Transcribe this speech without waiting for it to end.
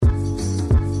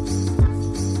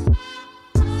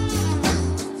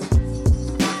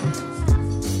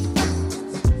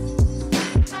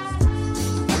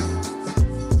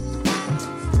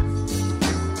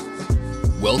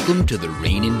Welcome to the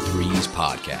Raynin Threes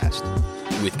podcast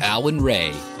with Alan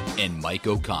Ray and Mike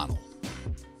O'Connell.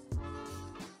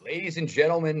 Ladies and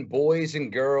gentlemen, boys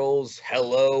and girls,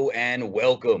 hello and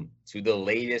welcome to the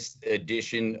latest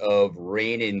edition of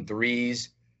Raynin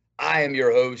Threes. I am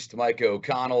your host, Mike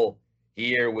O'Connell,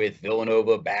 here with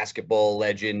Villanova basketball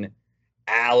legend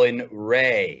Alan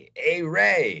Ray. Hey,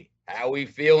 Ray, how we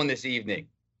feeling this evening?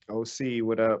 OC,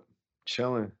 what up?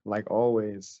 Chilling, like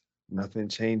always. Nothing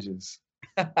changes.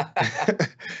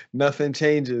 Nothing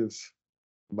changes.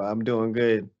 But I'm doing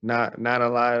good. Not a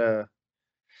lot of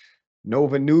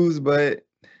Nova news, but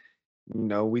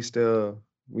we still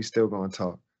gonna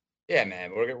talk. Yeah,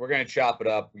 man, we're gonna chop it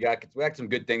up. We got some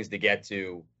good things to get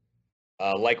to.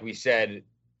 Like we said,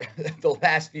 the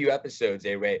last few episodes,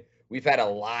 Ray, we've had a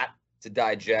lot to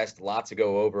digest, a lot to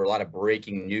go over, a lot of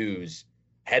breaking news,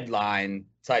 headline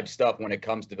type stuff when it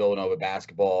comes to Villanova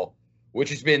basketball, which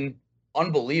has been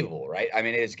unbelievable, right? I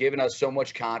mean, it's given us so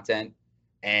much content,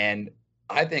 and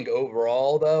I think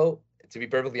overall, though, to be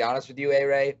perfectly honest with you,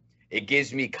 Ray, it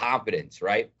gives me confidence,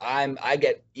 right? I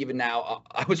get even now.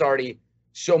 I was already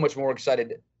so much more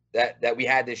excited that we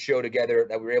had this show together,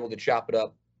 that we were able to chop it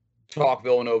up, talk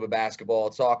Villanova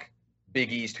basketball, talk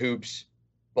Big East hoops.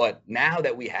 But now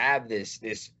that we have this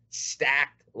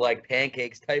stacked like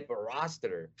pancakes type of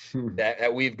roster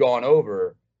that we've gone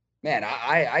over, man,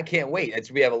 I can't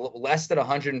wait. We have less than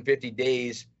 150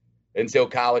 days until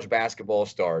college basketball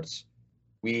starts.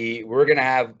 We're gonna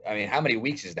have, I mean, how many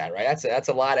weeks is that, right? That's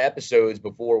a lot of episodes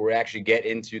before we actually get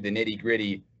into the nitty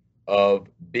gritty of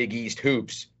Big East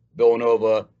hoops.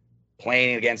 Villanova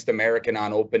playing against American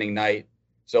on opening night,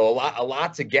 so a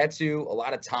lot to get to, a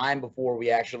lot of time before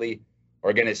we actually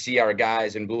are gonna see our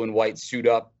guys in blue and white suit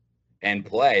up and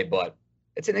play. But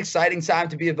it's an exciting time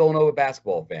to be a Villanova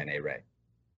basketball fan, Ray.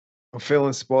 I'm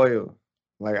feeling spoiled.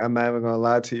 Like, I'm not even gonna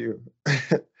lie to you.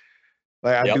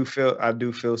 Like, I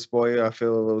do feel spoiled. I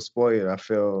feel a little spoiled. I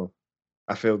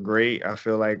feel great. I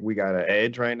feel like we got an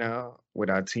edge right now with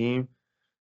our team.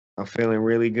 I'm feeling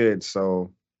really good.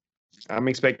 So I'm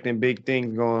expecting big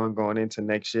things going into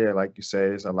next year. Like you said,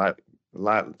 there's a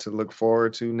lot to look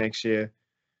forward to next year.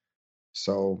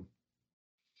 So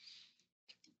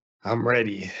I'm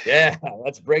ready. Yeah,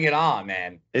 let's bring it on,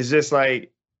 man. It's just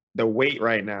like the wait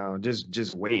right now,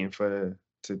 just waiting for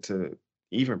to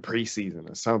even preseason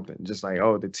or something. Just like,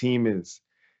 oh, the team is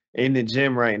in the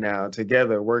gym right now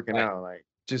together working out, like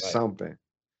just something.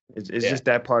 It's just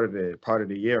that part of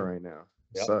the year right now.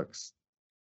 It sucks.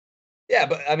 Yeah,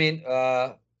 but I mean,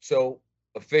 so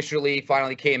officially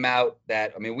finally came out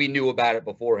that, I mean, we knew about it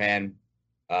beforehand,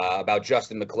 about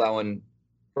Justin McClellan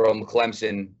from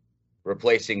Clemson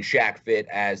replacing Shaq Fit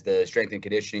as the strength and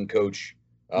conditioning coach.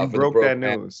 You broke that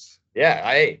news. Yeah,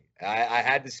 I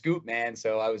had the scoop, man.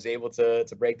 So I was able to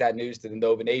break that news to the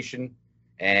Nova Nation,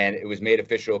 and it was made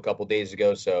official a couple days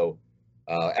ago. So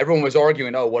everyone was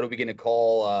arguing, oh, what are we going to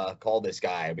call this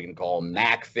guy? Are we going to call him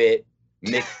Mac Fit,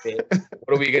 Mick Fit?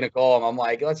 What are we going to call him? I'm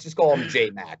like, let's just call him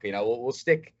J Mac. We'll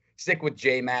stick with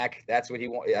J Mac. That's what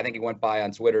I think he went by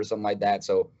on Twitter or something like that.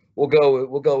 So we'll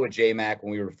go with J Mac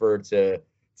when we refer to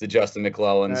Justin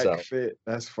McClellan. Mac Fit.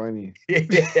 That's funny.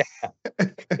 Yeah.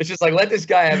 It's just like, let this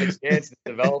guy have a chance to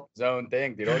develop his own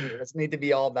thing, dude. It doesn't need to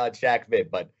be all about Shaq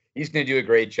Fit, but he's going to do a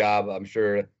great job. I'm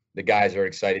sure the guys are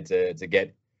excited to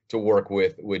get to work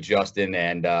with Justin.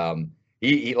 And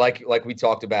he like we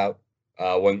talked about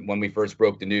when we first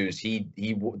broke the news, he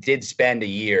did spend a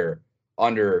year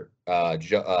under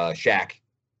Shaq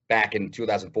back in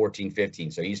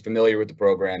 2014-15. So he's familiar with the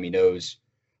program. He knows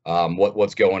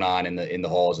what's going on in the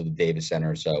halls of the Davis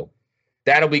Center. So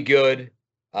that'll be good.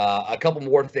 A couple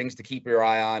more things to keep your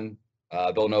eye on,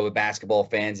 Villanova basketball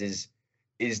fans,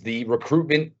 is the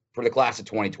recruitment for the class of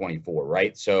 2024,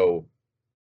 right? So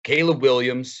Caleb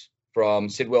Williams from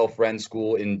Sidwell Friends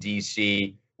School in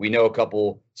D.C. We know a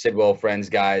couple Sidwell Friends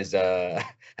guys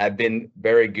have been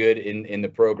very good in the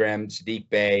program. Sadiq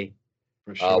Bey,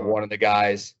 For sure. One of the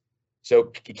guys. So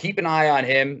keep an eye on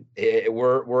him.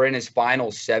 We're in his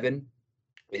final 7.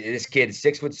 This kid is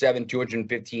 6'7",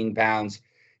 215 pounds.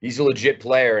 He's a legit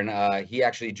player, and he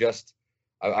actually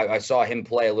I saw him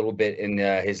play a little bit in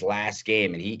his last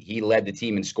game, and he led the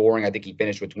team in scoring. I think he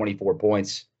finished with 24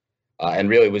 points, and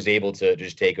really was able to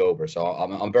just take over. So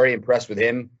I'm very impressed with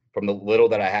him from the little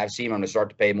that I have seen. I'm going to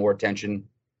start to pay more attention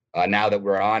now that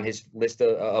we're on his list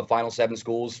of final 7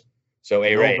 schools. So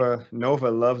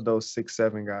Nova loves those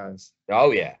 6'7" guys.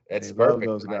 Oh yeah, that's perfect.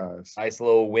 Love those guys. Nice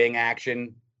little wing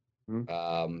action.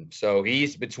 Mm-hmm. So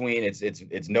he's between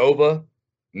it's Nova,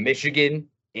 Michigan,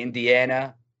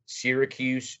 Indiana,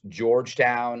 Syracuse,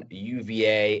 Georgetown,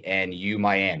 UVA, and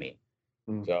Miami.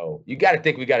 Mm. So you got to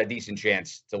think we got a decent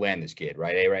chance to land this kid,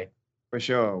 right, A-Ray? For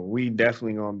sure. We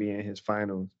definitely gonna be in his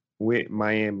finals with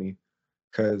Miami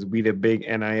because we the big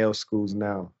NIL schools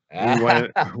now.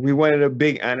 We one of the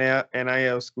big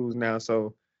NIL schools now.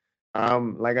 So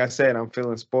like I said, I'm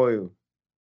feeling spoiled.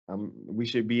 We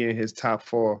should be in his top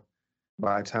 4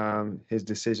 by the time his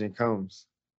decision comes.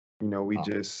 You know, Oh,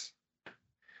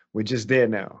 we're just there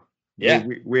now. yeah.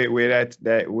 We're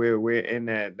in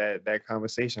that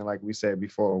conversation, like we said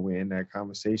before. We're in that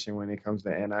conversation when it comes to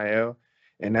NIL,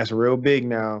 and that's real big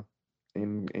now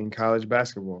in college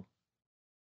basketball.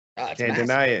 Oh, it's Can't massive.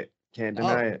 deny it. Can't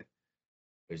deny Oh, it.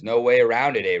 there's no way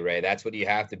around it, A-Ray. That's what you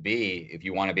have to be if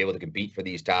you want to be able to compete for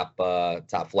these top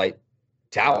flight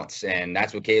talents, and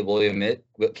that's what Caleb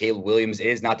Williams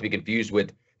is, not to be confused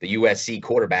with the USC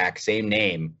quarterback, same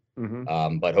name,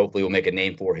 Hmm. but hopefully will make a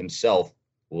name for himself.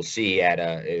 We'll see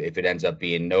if it ends up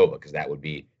being Nova, because that would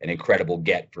be an incredible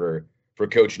get for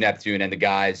Coach Neptune and the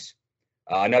guys.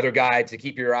 Another guy to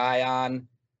keep your eye on,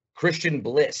 Christian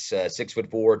Bliss,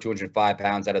 6'4", 205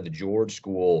 pounds, out of the George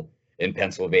School in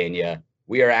Pennsylvania.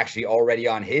 We are actually already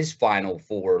on his Final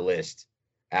Four list,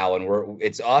 Alan.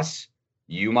 It's us,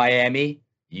 Miami,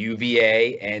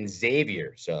 UVA, and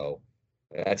Xavier. So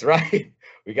that's right.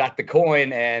 We got the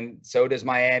coin, and so does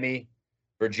Miami,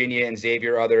 Virginia, and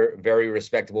Xavier, other very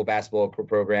respectable basketball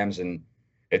programs. And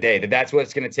if that's what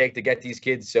it's going to take to get these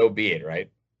kids, so be it, right?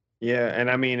 Yeah, and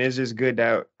I mean, it's just good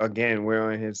that again we're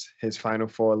on his Final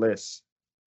Four list.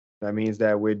 That means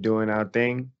that we're doing our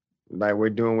thing, like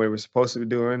we're doing what we're supposed to be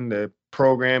doing. The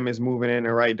program is moving in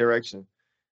the right direction.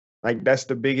 Like that's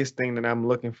the biggest thing that I'm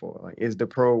looking for.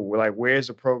 Like where's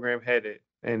the program headed?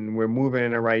 And we're moving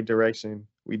in the right direction.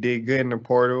 We did good in the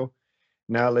portal.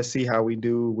 Now let's see how we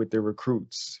do with the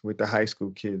recruits, with the high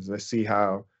school kids. Let's see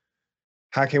how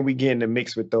can we get in the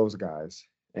mix with those guys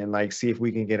and like see if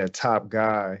we can get a top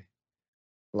guy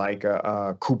like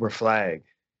a Cooper Flag.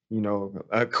 You know,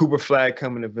 a Cooper Flag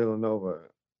coming to Villanova.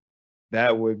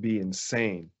 That would be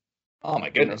insane. Oh my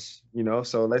You know, goodness.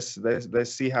 so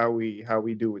let's see how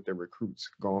we do with the recruits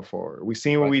going forward. We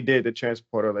seen what Right. we did the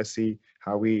transporter. Let's see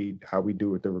how we do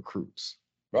with the recruits.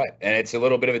 Right. And it's a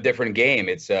little bit of a different game.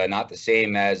 It's not the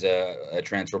same as a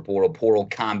transfer portal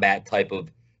combat type of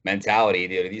mentality.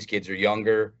 These kids are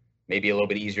younger, maybe a little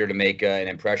bit easier to make an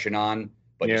impression on,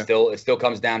 but Yeah, it still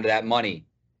comes down to that money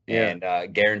yeah,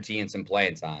 and guaranteeing some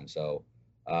playing time. So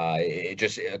it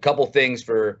just a couple things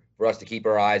for us to keep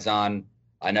our eyes on.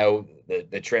 I know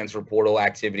the transfer portal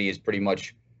activity is pretty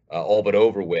much all but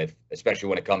over with, especially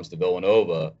when it comes to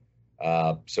Villanova.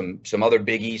 Some other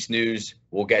Big East news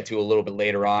we'll get to a little bit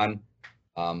later on.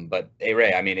 But hey,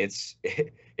 Ray, I mean it's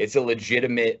a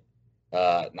legitimate.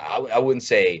 I wouldn't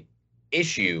say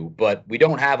issue, but we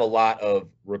don't have a lot of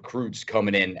recruits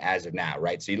coming in as of now,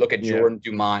 right? So you look at yeah, Jordan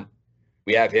Dumont,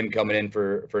 we have him coming in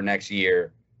for next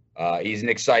year. He's an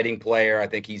exciting player. I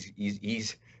think he's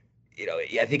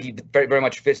I think he very, very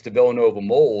much fits the Villanova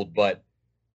mold, but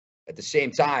at the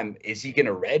same time, is he going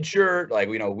to redshirt? Like,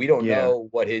 we don't yeah. know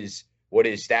what his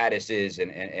status is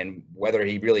and whether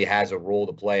he really has a role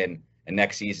to play in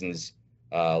next season's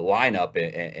lineup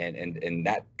and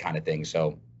that kind of thing.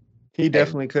 So, He hey,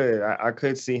 definitely could. I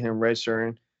could see him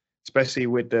redshirting, especially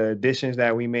with the additions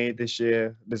that we made this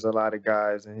year. There's a lot of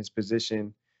guys in his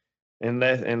position.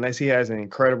 Unless he has an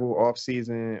incredible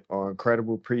offseason or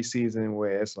incredible preseason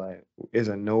where it's like it's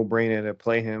a no-brainer to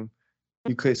play him,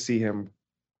 you could see him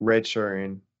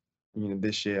redshirting,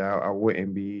 this year. I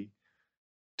wouldn't be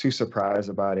too surprised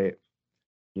about it,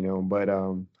 But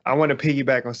I want to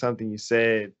piggyback on something you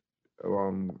said.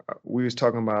 We was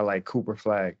talking about like Cooper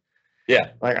Flag. yeah,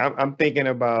 Like I'm thinking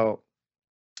about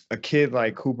a kid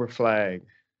like Cooper Flag,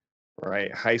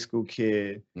 right? High school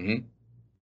kid. hmm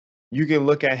You can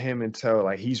look at him and tell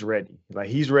like he's ready. Like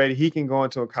he's ready. He can go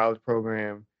into a college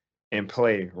program and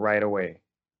play right away.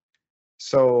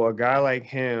 So a guy like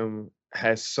him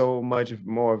has so much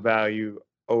more value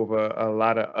over a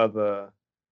lot of other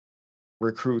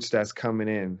recruits that's coming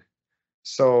in.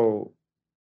 So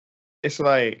it's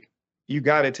like you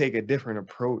got to take a different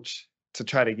approach to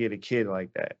try to get a kid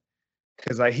like that.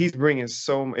 Cause like he's bringing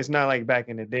it's not like back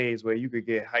in the days where you could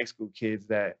get high school kids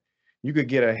that you could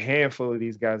get a handful of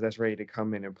these guys that's ready to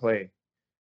come in and play.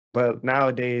 But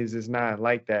nowadays it's not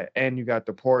like that. And you got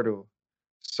the portal.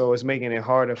 So it's making it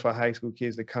harder for high school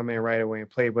kids to come in right away and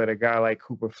play. But a guy like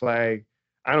Cooper Flag,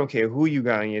 I don't care who you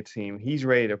got on your team, he's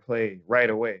ready to play right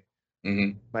away.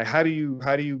 hmm Like how do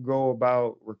you go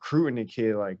about recruiting a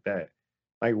kid like that?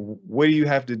 Like what do you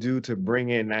have to do to bring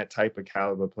in that type of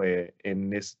caliber player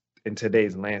in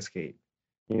today's landscape?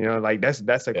 Like that's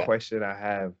a yeah, question I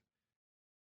have.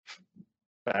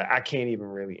 I can't even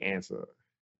really answer.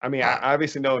 I mean, I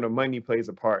obviously know the money plays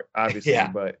a part, obviously,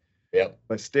 Yeah. Yep.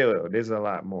 but still, there's a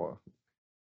lot more.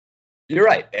 You're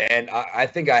right. And I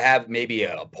think I have maybe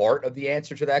a part of the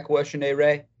answer to that question,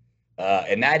 Ray.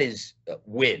 And that is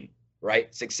win,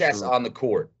 right? Success True. on the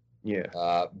court.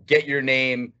 Yeah. Get your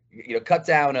name, cut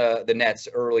down the nets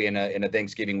early in a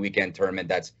Thanksgiving weekend tournament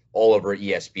that's all over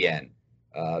ESPN.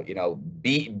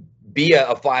 Be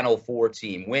a Final Four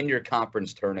team, win your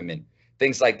conference tournament,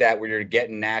 things like that, where you're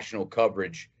getting national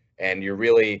coverage and you're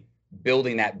really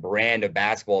building that brand of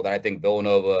basketball that I think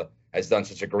Villanova has done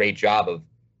such a great job of.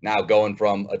 Now going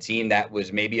from a team that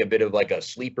was maybe a bit of like a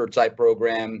sleeper type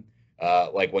program,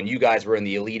 like when you guys were in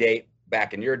the Elite Eight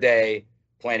back in your day,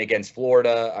 playing against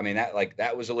Florida. I mean,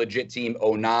 that was a legit team,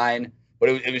 09, but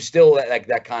it was still like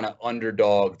that kind of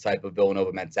underdog type of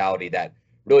Villanova mentality that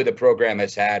really the program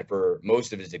has had for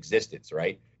most of its existence,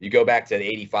 right? You go back to the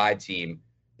 85 team,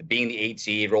 being the 8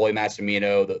 seed, Rolly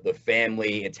Massimino, the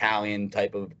family Italian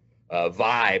type of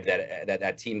vibe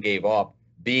that team gave up,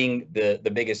 being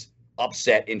the biggest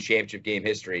upset in championship game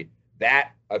history.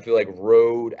 That, I feel like,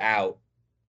 rode out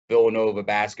Villanova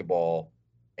basketball,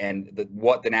 and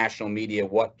what the national media,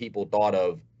 what people thought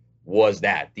of was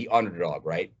that, the underdog,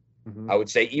 right? Mm-hmm. I would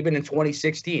say even in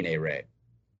 2016, Ray,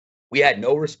 we had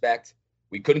no respect.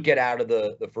 We couldn't get out of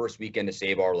the first weekend to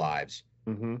save our lives.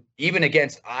 Mm-hmm. Even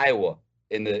against Iowa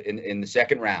in the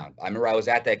second round. I remember I was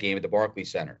at that game at the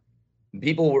Barclays Center.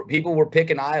 People were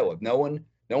picking Iowa. No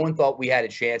one thought we had a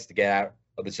chance to get out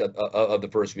of the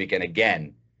first weekend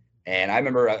again. And I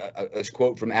remember a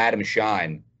quote from Adam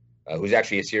Shine, who's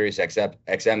actually a Sirius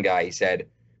XM guy. He said,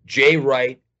 Jay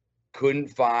Wright couldn't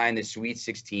find the Sweet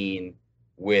 16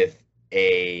 with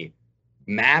a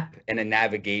map and a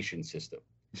navigation system,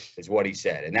 is what he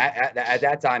said. And that at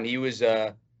that time, he was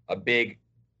a big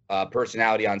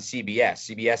personality on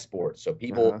CBS Sports. So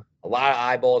people, a lot of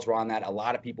eyeballs were on that. A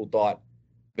lot of people thought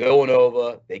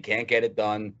Villanova, they can't get it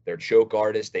done. They're choke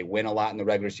artists. They win a lot in the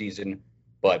regular season,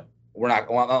 but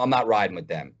I'm not riding with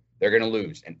them. They're going to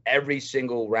lose. And every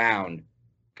single round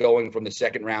going from the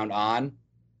second round on,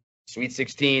 Sweet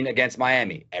 16 against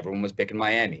Miami, everyone was picking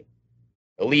Miami.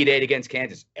 Elite Eight against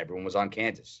Kansas, everyone was on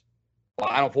Kansas.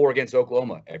 Final Four against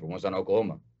Oklahoma, everyone was on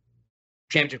Oklahoma.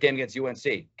 Championship game against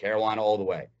UNC, Carolina all the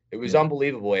way. It was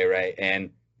unbelievable, Ray. And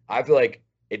I feel like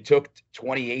it took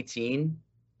 2018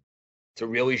 to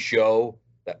really show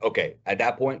that, okay, at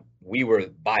that point, we were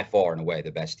by far and away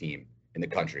the best team in the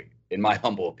country, in my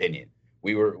humble opinion.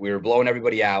 We were blowing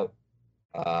everybody out.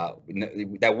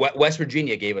 That West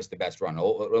Virginia gave us the best run. It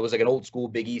was like an old school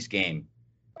Big East game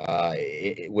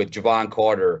with Javon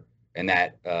Carter and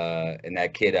that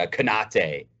kid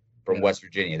Kanate from West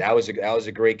Virginia. That was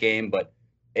a great game. But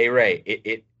hey,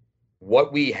 Ray,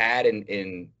 what we had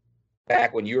in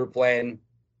back when you were playing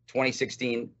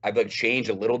 2016, I've like changed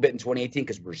a little bit in 2018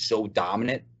 because we're so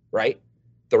dominant, right?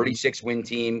 36 win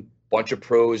team, bunch of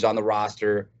pros on the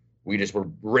roster. We just were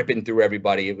ripping through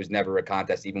everybody. It was never a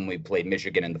contest, even when we played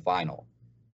Michigan in the final.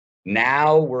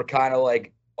 Now we're kind of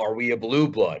like, are we a blue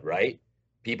blood, right?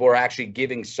 People are actually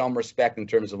giving some respect in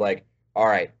terms of like, all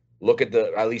right, look at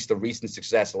at least the recent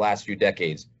success the last few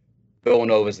decades.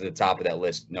 Villanova's at the top of that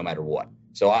list no matter what.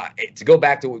 So to go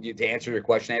back to answer your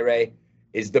question, Ray,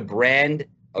 is the brand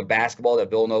of basketball that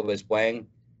Villanova is playing,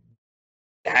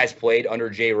 has played under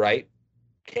Jay Wright.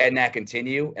 Can that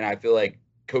continue? And I feel like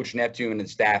Coach Neptune and the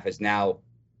staff has now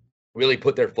really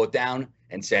put their foot down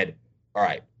and said, all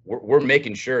right, we're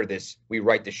making sure we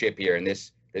right the ship here and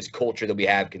this culture that we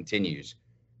have continues.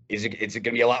 It's going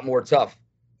to be a lot more tough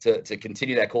to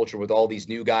continue that culture with all these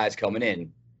new guys coming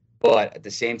in. But at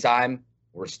the same time,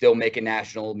 we're still making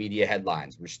national media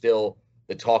headlines. We're still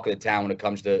the talk of the town when it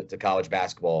comes to college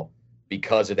basketball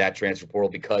because of that transfer portal,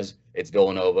 because it's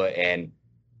Villanova. And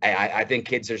I think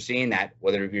kids are seeing that,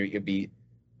 whether it be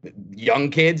young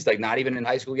kids, like not even in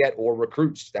high school yet, or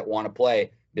recruits that want to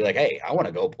play, be like, hey, I want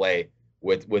to go play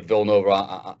with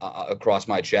Villanova across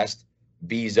my chest,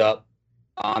 V's up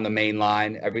on the main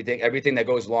line, everything that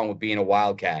goes along with being a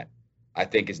Wildcat, I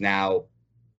think is now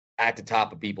at the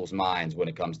top of people's minds when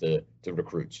it comes to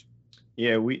recruits.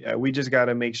 Yeah, we just got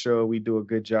to make sure we do a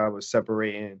good job of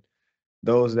separating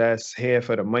those that's here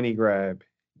for the money grab,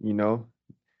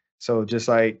 So just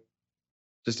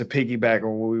to piggyback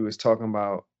on what we was talking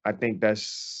about, I think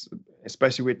that's,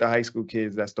 especially with the high school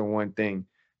kids, that's the one thing.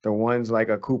 The ones like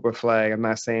a Cooper Flag, I'm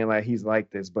not saying like he's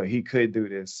like this, but he could do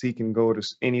this. He can go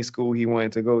to any school he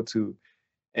wanted to go to.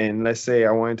 And let's say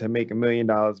I wanted to make $1 million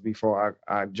before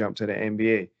I jump to the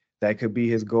NBA. That could be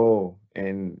his goal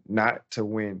and not to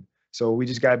win. So we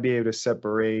just got to be able to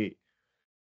separate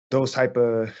those type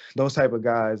of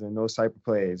guys and those type of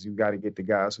players. You got to get the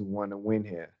guys who want to win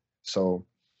here. So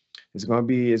it's gonna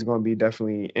be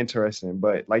definitely interesting.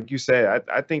 But like you said,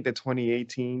 I think the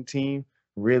 2018 team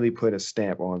really put a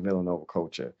stamp on Villanova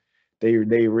culture. They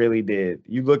really did.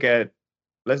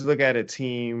 Let's look at a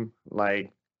team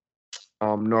like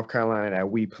North Carolina that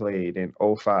we played in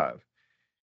 '05.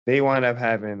 They wound up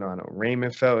having, I don't know,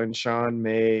 Raymond Felton, Sean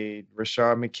May,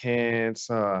 Rashard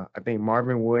McCants, I think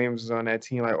Marvin Williams was on that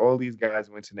team. Like all these guys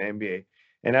went to the NBA.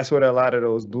 And that's what a lot of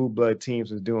those blue blood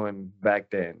teams was doing back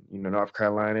then. North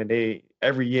Carolina, they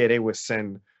every year they would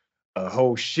send a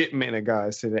whole shipment of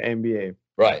guys to the NBA.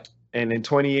 Right. And in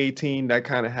 2018, that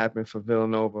kind of happened for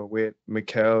Villanova with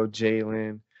Mikal,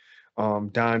 Jalen,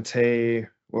 Dante,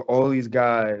 with all these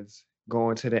guys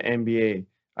going to the NBA.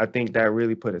 I think that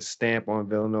really put a stamp on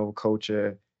Villanova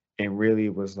culture and really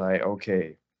was like,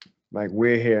 okay, like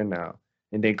we're here now.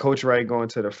 And then Coach Wright going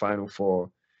to the Final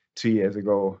Four 2 years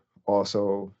ago.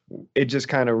 Also, it just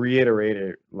kind of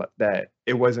reiterated that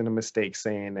it wasn't a mistake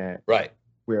saying that Right.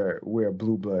 we're a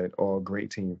blue blood or a great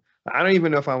team. I don't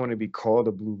even know if I want to be called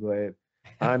a blue blood,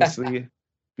 honestly,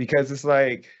 because it's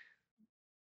like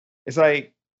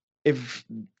if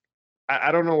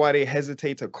I don't know why they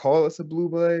hesitate to call us a blue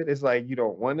blood. It's like you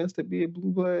don't want us to be a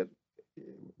blue blood,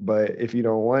 but if you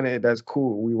don't want it, that's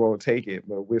cool. We won't take it,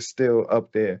 but we're still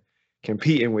up there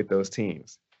competing with those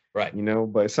teams. Right.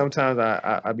 But sometimes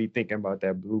I be thinking about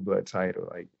that blue blood title.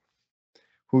 Like,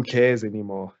 who cares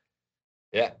anymore?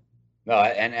 Yeah. No,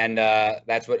 and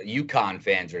that's what UConn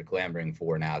fans are clamoring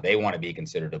for now. They want to be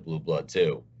considered a blue blood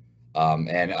too.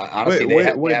 And honestly,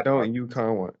 what don't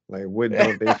UConn want? Like, what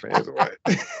don't they fans want?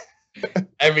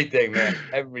 Everything, man.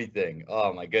 Everything.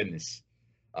 Oh my goodness.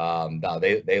 No,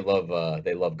 they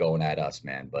love going at us,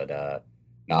 man. But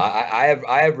no,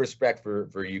 I have respect for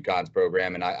UConn's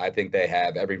program, and I think they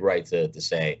have every right to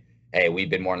say, hey,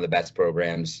 we've been one of the best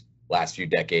programs last few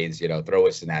decades. Throw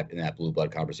us in that blue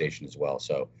blood conversation as well.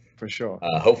 So for sure.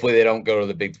 Hopefully they don't go to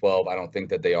the Big 12. I don't think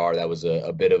that they are. That was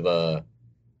a bit of a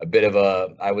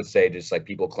I would say just like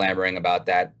people clamoring about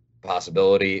that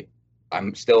possibility.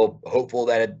 I'm still hopeful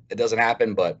that it doesn't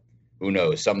happen, but who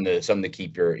knows? Something to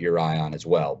keep your eye on as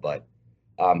well. But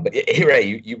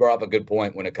Ray, you brought up a good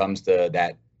point when it comes to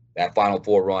that Final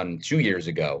Four run 2 years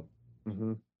ago.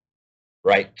 Mm-hmm.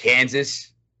 Right?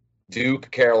 Kansas, Duke,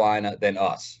 Carolina, then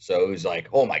us. So it was like,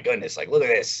 oh my goodness, like look at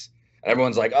this. And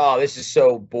everyone's like, oh, this is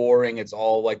so boring. It's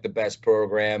all like the best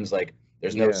programs. Like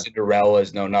there's no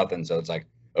Cinderellas, no nothing. So it's like,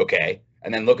 okay.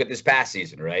 And then look at this past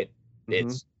season, right? Mm-hmm.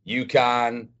 It's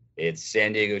UConn, it's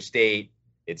San Diego State,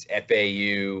 it's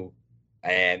FAU,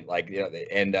 and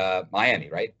Miami,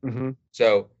 right? Mm-hmm.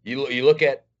 So you look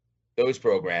at those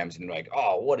programs and you're like,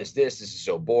 oh, what is this? This is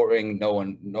so boring. No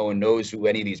one knows who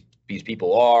any of these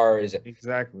people are.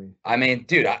 Exactly. I mean,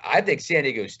 dude, I think San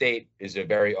Diego State is a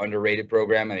very underrated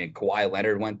program. I mean, Kawhi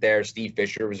Leonard went there. Steve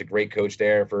Fisher was a great coach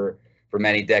there for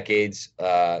many decades.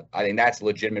 I think that's a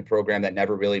legitimate program that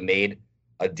never really made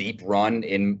a deep run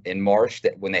in March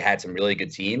when they had some really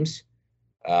good teams.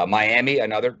 Miami,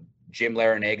 another Jim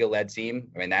Larranaga-led team.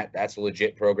 I mean, that's a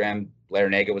legit program.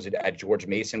 Larranaga was at George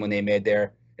Mason when they made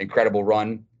their incredible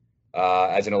run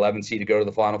as an 11 seed to go to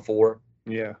the Final Four.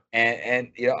 Yeah.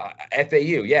 And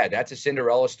FAU, yeah, that's a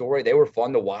Cinderella story. They were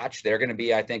fun to watch. They're going to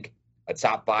be, I think, a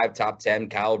top 5, top 10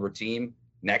 caliber team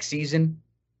next season.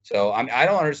 So I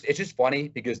don't understand. It's just funny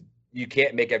because you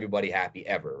can't make everybody happy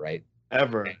ever, right?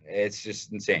 Ever. It's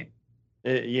just insane.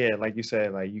 Yeah, like you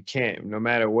said, like you can't. No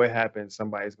matter what happens,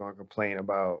 somebody's going to complain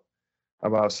about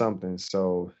something.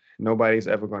 So nobody's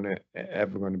ever going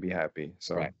to be happy.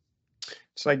 So right.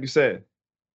 It's like you said.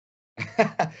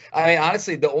 I mean,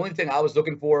 honestly, the only thing I was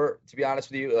looking for, to be honest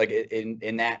with you, like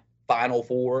in that Final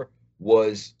Four,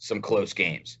 was some close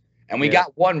games, and we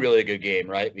got one really good game,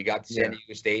 right? We got the San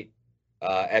Diego State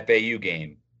FAU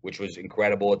game, which was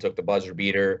incredible. It took the buzzer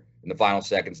beater in the final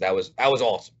seconds. That was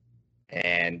awesome,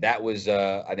 and that was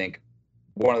I think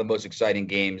one of the most exciting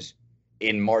games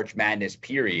in March Madness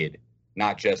period,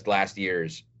 not just last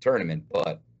year's tournament,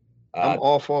 but. I'm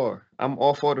all for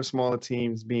the smaller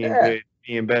teams being good,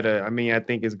 being better. I mean, I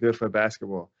think it's good for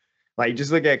basketball. Like,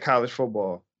 just look at college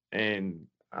football, and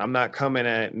I'm not coming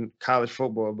at college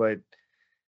football, but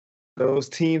those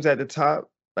teams at the top,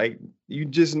 like, you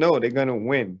just know they're gonna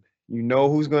win. You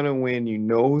know who's gonna win. You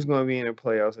know who's gonna be in the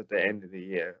playoffs at the end of the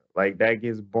year. Like, that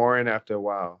gets boring after a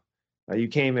while. Like, you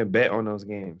can't even bet on those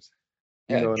games.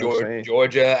 You know what I'm saying?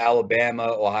 Georgia, Alabama,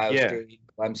 Ohio State,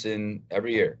 Clemson,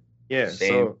 every year. Yeah,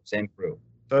 same crew.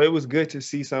 So it was good to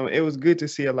see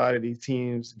a lot of these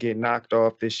teams get knocked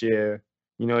off this year.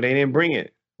 They didn't bring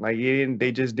it. Like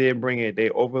they just didn't bring it. They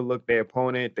overlooked their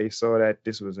opponent. They saw that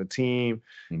this was a team.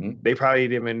 Mm-hmm. They probably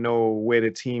didn't even know where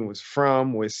the team was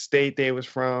from, what state they was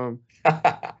from.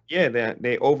 Yeah,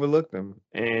 they overlooked them,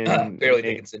 and Barely they,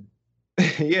 Dickinson.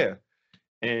 yeah,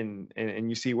 and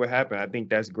you see what happened. I think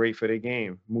that's great for the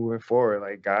game moving forward.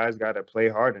 Like guys got to play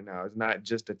harder now. It's not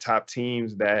just the top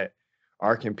teams that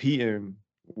are competing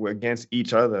against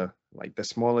each other. Like the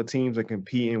smaller teams are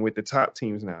competing with the top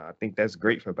teams now. I think that's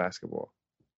great for basketball.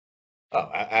 Oh,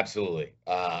 absolutely.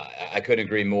 I couldn't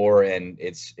agree more. And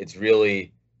it's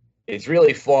really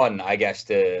fun, I guess,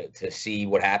 to see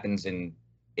what happens in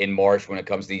March when it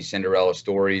comes to these Cinderella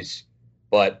stories.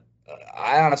 But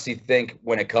I honestly think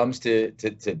when it comes to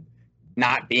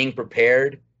not being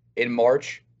prepared in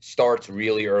March starts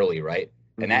really early, right?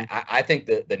 And I think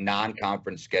the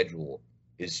non-conference schedule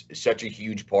is such a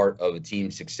huge part of a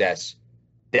team's success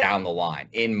down the line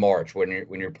in March when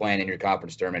you're playing in your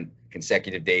conference tournament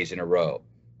consecutive days in a row,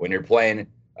 when you're playing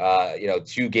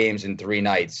 2 games in 3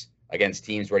 nights against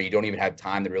teams where you don't even have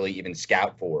time to really even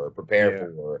scout for or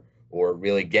prepare for or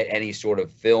really get any sort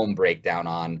of film breakdown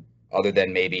on, other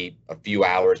than maybe a few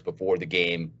hours before the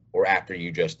game or after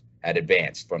you just had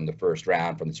advanced from the first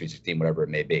round, from the Sweet 16, whatever it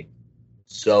may be.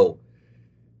 So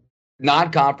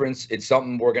non-conference, it's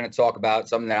something we're going to talk about,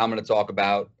 something that I'm going to talk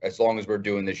about as long as we're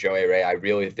doing this show, Ray. I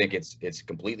really think it's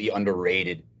completely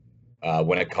underrated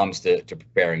when it comes to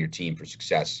preparing your team for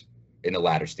success in the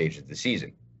latter stages of the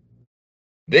season.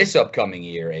 This upcoming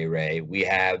year, Ray, we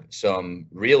have some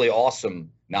really awesome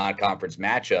non-conference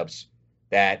matchups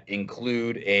that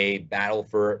include a Battle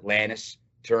for Atlantis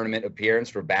tournament appearance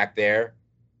for back there.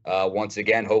 Once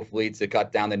again, hopefully to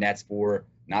cut down the nets for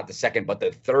not the second, but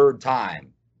the third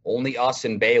time. Only us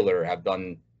and Baylor have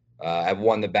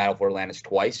won the Battle for Atlantis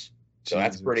twice. So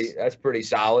Jesus. that's pretty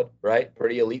solid, right?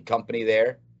 Pretty elite company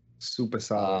there. Super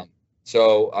solid.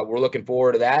 So we're looking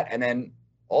forward to that. And then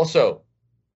also,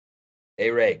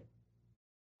 Ray,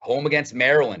 home against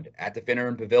Maryland at the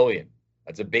Finneran Pavilion.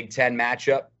 That's a Big Ten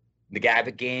matchup. The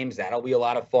Gavitt games, that'll be a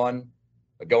lot of fun.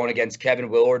 Going against Kevin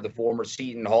Willard, the former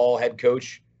Seton Hall head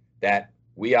coach, that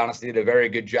we honestly did a very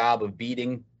good job of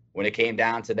beating when it came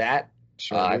down to that.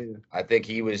 Sure I think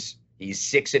he's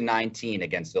 6-19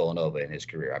 against Villanova in his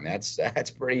career. I mean,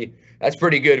 that's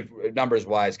pretty good numbers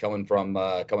wise coming from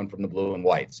the blue and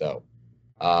white. So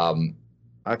I'll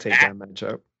take that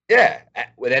matchup. Yeah.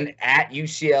 Then at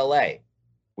UCLA,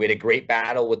 we had a great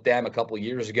battle with them a couple of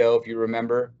years ago, if you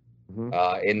remember,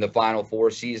 in the Final Four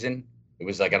season. It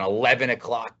was like an 11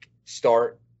 o'clock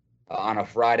start on a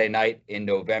Friday night in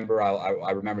November.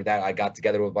 I remember that. I got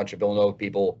together with a bunch of Villanova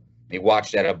people. We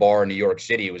watched at a bar in New York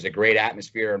City. It was a great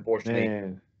atmosphere.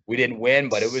 Unfortunately, we didn't win,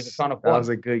 but it was a ton of fun. That was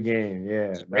a good game.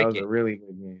 Yeah, that was a really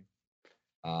good game.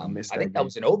 I think that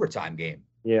was an overtime game.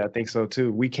 Yeah, I think so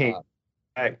too. We came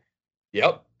back.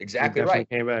 Yep, exactly right.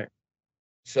 Came back.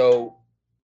 So,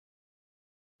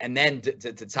 and then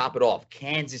to top it off,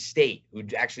 Kansas State, who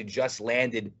actually just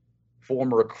landed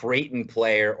former Creighton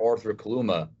player Arthur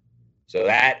Kaluma. So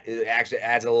that actually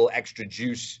adds a little extra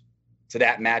juice to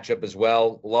that matchup as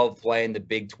well. Love playing the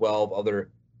Big 12, other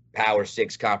Power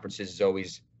 6 conferences is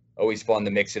always fun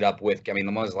to mix it up with. I mean,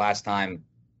 when was the last time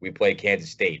we played Kansas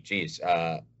State? Jeez.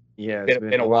 Yeah, it's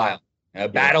been a while.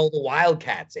 Battle of the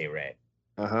Wildcats, Ray.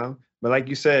 But like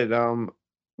you said,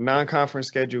 non-conference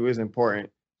schedule is important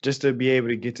just to be able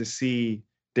to get to see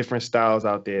different styles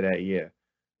out there that year.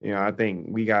 You know, I think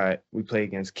we play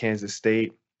against Kansas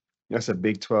State. That's a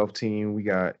Big 12 team. We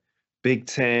got Big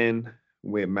 10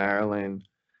 with Maryland,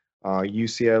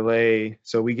 UCLA.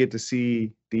 So we get to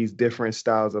see these different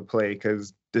styles of play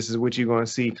because this is what you're going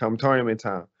to see come tournament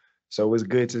time. So it's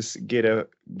good to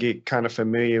get kind of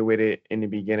familiar with it in the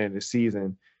beginning of the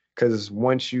season, because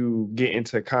once you get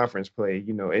into conference play,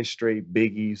 you know, it's straight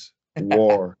biggies,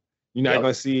 war. You're not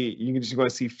going to see, you're just going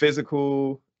to see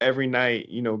physical every night,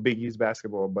 you know, Big East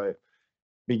basketball. But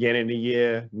beginning of the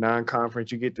year, non-conference,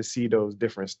 you get to see those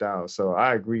different styles. So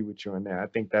I agree with you on that. I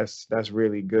think that's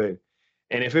really good.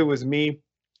 And if it was me,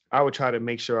 I would try to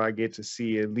make sure I get to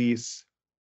see at least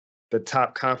the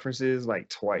top conferences like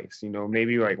twice. You know,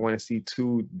 maybe like want to see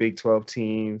 2 Big 12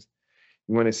 teams.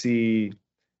 You want to see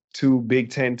 2 Big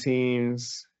 10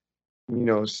 teams. You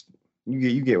know,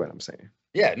 you get what I'm saying.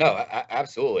 Yeah, no,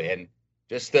 absolutely. And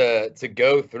just to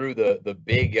go through the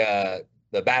big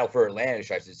the Battle for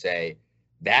Atlantis, I should say,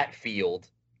 that field.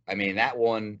 I mean, that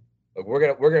one.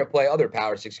 We're gonna play other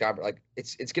Power 6 conference. Like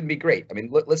it's gonna be great. I mean,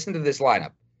 listen to this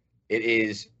lineup. It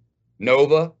is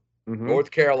Nova, North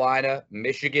Carolina,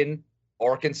 Michigan,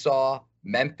 Arkansas,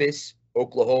 Memphis,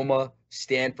 Oklahoma,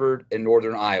 Stanford, and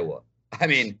Northern Iowa. I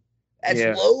mean, That's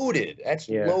Yeah, loaded. That's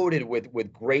yeah. loaded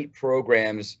with great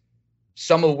programs,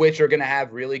 some of which are going to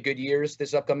have really good years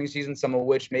this upcoming season, some of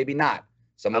which maybe not.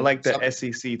 I like the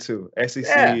Some, SEC too.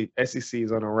 yeah. SEC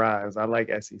is on the rise. I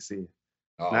like SEC.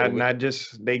 Oh, Not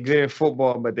just they good in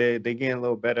football, but they getting a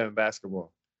little better in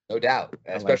basketball. no doubt,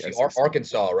 I like especially SEC.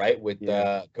 Arkansas, right? With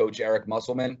Yeah. Coach Eric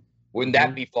Musselman. Wouldn't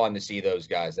that be fun to see those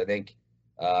guys? I think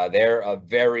they're a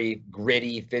very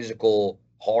gritty, physical,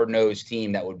 hard-nosed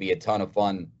team that would be a ton of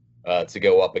fun to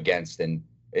go up against. And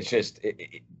it's just,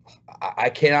 I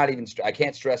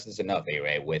can't stress this enough,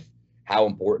 A-Ray, with how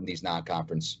important these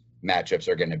non-conference matchups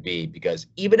are going to be. Because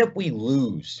even if we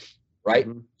lose, right?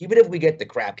 Even if we get the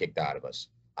crap kicked out of us,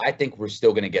 I think we're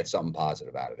still going to get something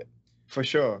positive out of it. For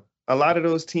sure. A lot of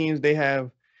those teams, they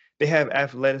have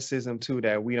athleticism too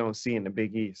that we don't see in the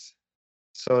Big East.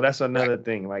 So that's another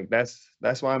thing. Like that's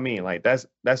what I mean. Like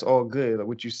that's all good. Like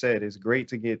what you said is great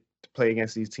to get to play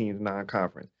against these teams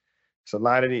non-conference. So a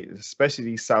lot of these, especially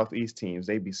these Southeast teams,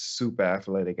 they be super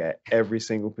athletic at every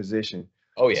single position.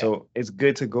 Oh yeah. So it's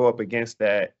good to go up against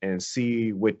that and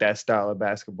see what that style of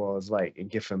basketball is like and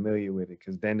get familiar with it.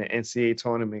 Because then the NCAA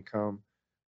tournament come,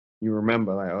 you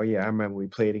remember like, oh yeah, I remember we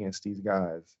played against these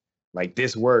guys. Like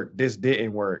this worked, this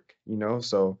didn't work,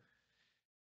 So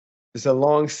it's a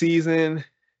long season,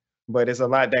 but it's a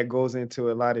lot that goes into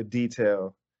a lot of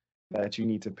detail that you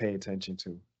need to pay attention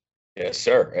to. Yes,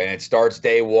 sir. And it starts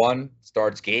day one,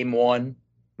 starts game one.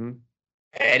 Mm-hmm.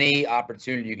 Any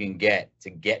opportunity you can get to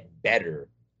get better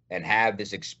and have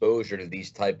this exposure to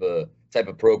these type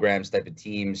of programs, type of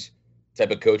teams,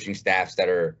 type of coaching staffs that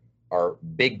are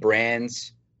big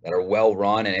brands that are well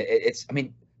run. And it's, I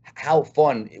mean, how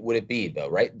fun would it be though,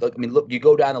 right? Look, I mean, look, you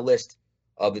go down the list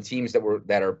of the teams that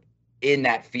are in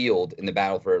that field in the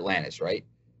battle for Atlantis, right?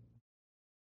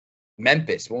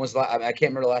 Memphis. When was I can't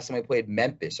remember the last time we played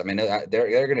Memphis. I mean,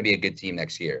 they're going to be a good team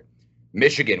next year.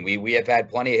 Michigan, we have had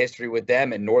plenty of history with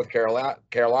them, and North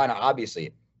Carolina,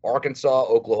 obviously. Arkansas,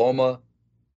 Oklahoma.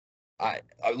 I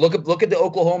look at the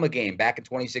Oklahoma game back in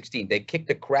 2016. They kicked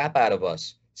the crap out of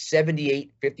us.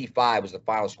 78-55 was the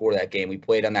final score of that game. We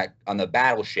played on the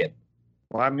battleship.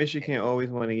 Why Michigan always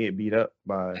want to get beat up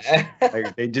by us?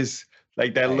 Like they just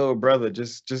like that little brother.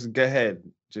 Just go ahead.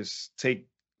 Just take.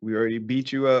 We already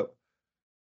beat you up.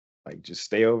 Like just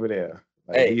stay over there.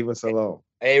 Like leave us alone.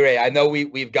 Hey Ray, I know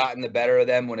we've gotten the better of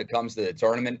them when it comes to the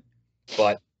tournament,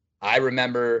 but I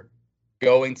remember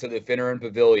going to the Finneran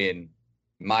Pavilion.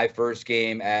 My first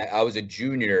game, I was a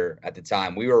junior at the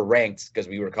time. We were ranked because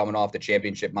we were coming off the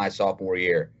championship my sophomore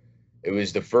year. It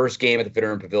was the first game at the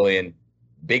Finneran Pavilion,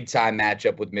 big time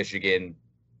matchup with Michigan,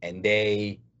 and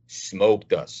they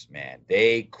smoked us, man.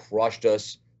 They crushed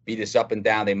us, beat us up and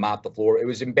down. They mopped the floor. It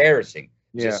was embarrassing.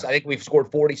 Yeah. I think we've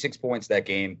scored 46 points that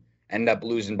game. Ended up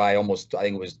losing by almost, I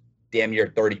think it was damn near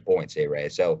 30 points, Ray.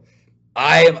 So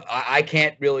I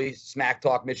can't really smack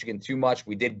talk Michigan too much.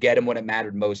 We did get them when it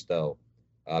mattered most, though.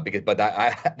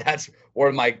 That's one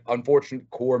of my unfortunate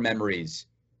core memories,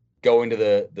 going to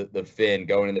the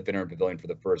Finneran Pavilion for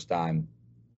the first time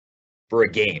for a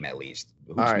game at least.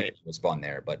 Hoops was fun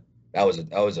there, but that was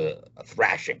a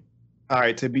thrashing. All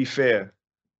right, to be fair,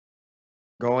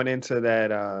 going into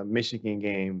that Michigan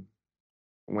game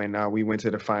when we went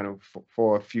to the Final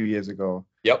Four a few years ago,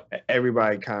 yep,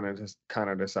 everybody kind of just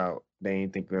counted us out. They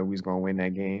didn't think that we was gonna win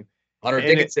that game. Hunter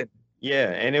Dickinson.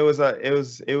 And it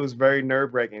was very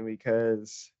nerve-wracking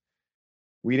because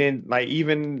we didn't like,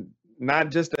 even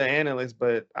not just the analysts,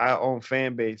 but our own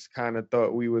fan base kind of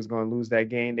thought we was going to lose that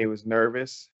game. They was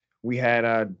nervous. We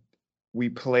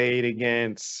played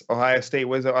against Ohio State.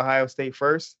 Was it Ohio State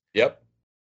first? Yep.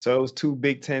 So it was two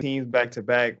Big Ten teams back to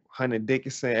back. Hunter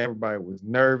Dickinson, everybody was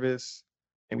nervous,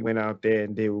 and we went out there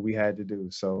and did what we had to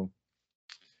do. So,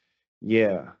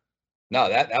 yeah. No,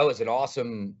 that was an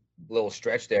awesome little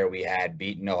stretch there. We had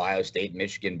beaten Ohio State and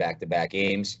Michigan back-to-back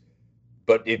games.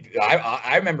 But if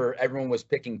I remember everyone was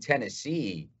picking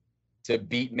Tennessee to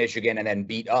beat Michigan and then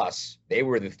beat us. They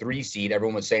were the 3 seed.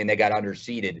 Everyone was saying they got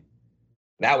underseeded.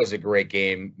 That was a great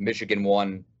game. Michigan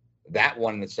won that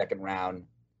one in the second round.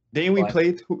 Did we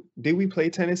play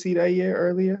Tennessee that year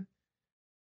earlier?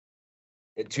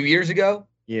 2 years ago?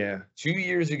 Yeah. 2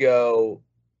 years ago.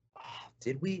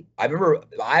 Did we? I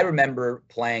remember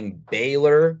playing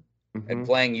Baylor and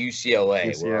playing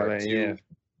UCLA were our two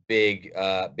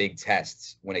big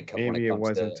tests when it comes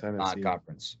to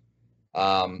non-conference.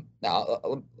 Now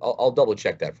I'll double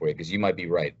check that for you because you might be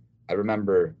right. I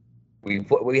remember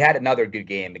we had another good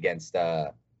game against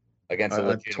a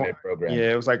legitimate program.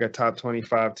 Yeah, it was like a top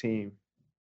 25 team.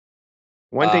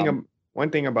 One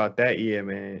thing about that year,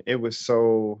 man, it was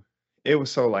so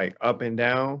like up and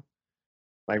down.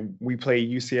 Like we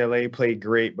played UCLA, played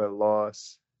great but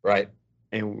lost. Right.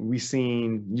 And you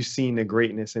seen the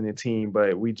greatness in the team,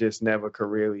 but we just never could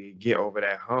really get over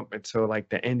that hump until like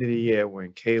the end of the year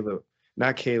when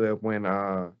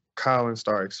when Colin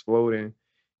started exploding,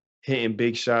 hitting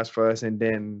big shots for us, and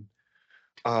then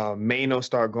Mano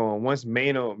start going. Once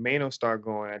Mano start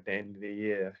going at the end of the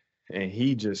year, and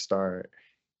he just started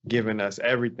giving us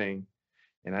everything.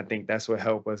 And I think that's what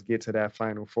helped us get to that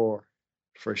Final Four,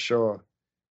 for sure.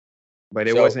 But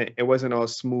it So wasn't all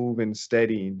smooth and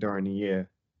steady during the year.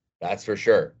 that's for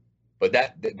sure. But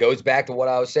that goes back to what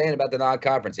I was saying about the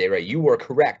non-conference, A-Ray. You were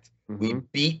correct. We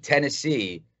beat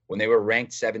Tennessee when they were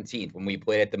ranked 17th, when we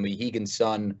played at the Mohegan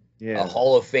Sun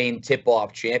Hall of Fame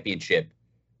tip-off championship.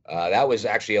 That was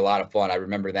actually a lot of fun. I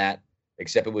remember that,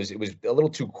 except it was a little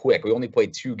too quick. We only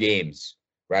played 2 games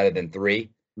rather than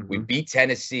 3. We beat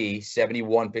Tennessee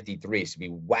 71-53, so we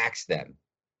waxed them.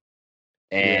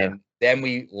 And then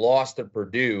we lost to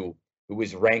Purdue, who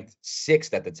was ranked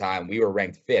 6th at the time. We were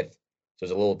ranked 5th. So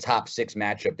there's a little top 6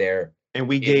 matchup there. And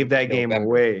we gave that game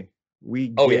away. We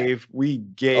gave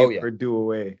Purdue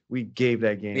away. We gave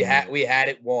that game. We had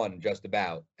it won just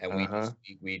about, and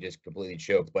we just completely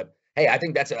choked. But hey, I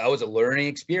think that was a learning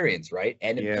experience, right?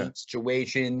 And in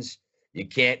situations, you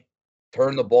can't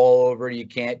turn the ball over. You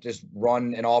can't just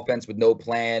run an offense with no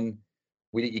plan.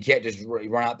 You can't just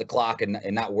run out the clock and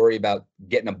not worry about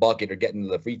getting a bucket or getting to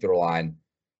the free throw line.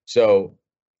 So,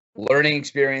 learning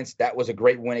experience. That was a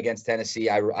great win against Tennessee.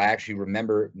 I actually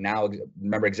remember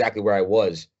exactly where I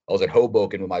was. I was at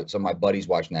Hoboken with some of my buddies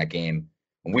watching that game,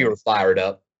 and we were fired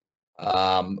up.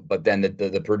 But then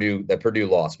the Purdue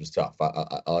loss was tough.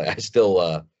 I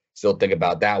still think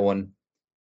about that one.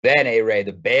 Then A-Ray,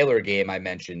 the Baylor game I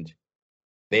mentioned,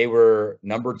 they were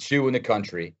number 2 in the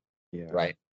country. Yeah.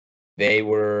 Right. They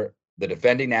were the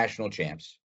defending national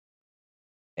champs,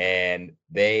 and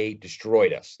they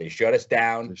destroyed us. They shut us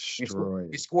down.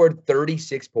 We scored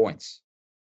 36 points.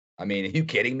 I mean, are you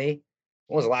kidding me?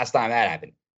 When was the last time that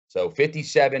happened? So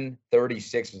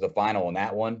 57-36 was the final on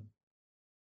that one.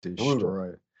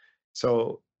 Destroyed.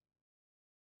 So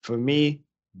for me,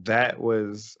 that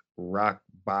was rock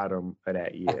bottom of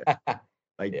that year.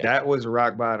 That was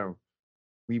rock bottom.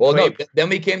 Then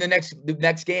we came the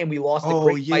next game. We lost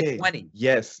by 20.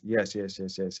 Yes.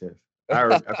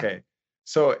 Okay.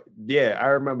 So I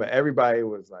remember everybody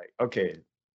was like, okay,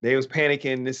 they was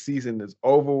panicking. This season is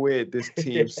over with. This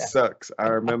team sucks. I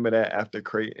remember that after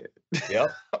Creighton.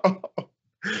 Yep.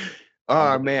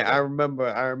 Oh man, I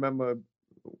remember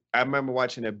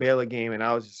watching the Baylor game, and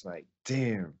I was just like,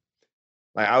 damn.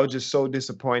 Like I was just so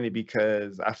disappointed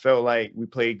because I felt like we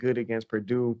played good against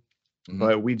Purdue,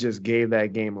 but we just gave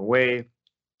that game away.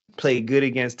 Played good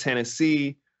against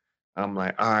Tennessee. I'm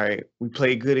like, all right, we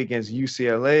played good against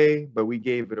UCLA, but we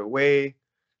gave it away.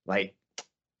 Like,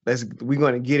 we're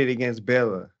going to get it against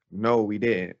Baylor. No, we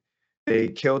didn't. They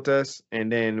killed us,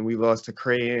 and then we lost to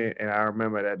Creighton, and I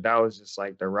remember that was just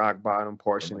like the rock bottom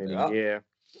portion of the year.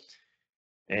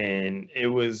 And it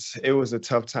was a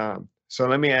tough time. So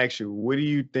let me ask you, what do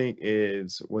you think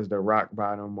was the rock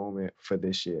bottom moment for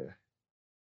this year?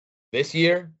 This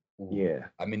year? Yeah.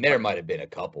 I mean, there might have been a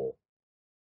couple.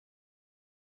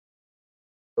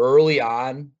 Early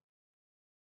on,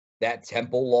 that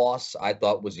Temple loss, I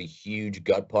thought was a huge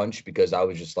gut punch because I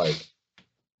was just like,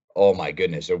 oh my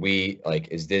goodness, are we like,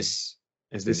 is this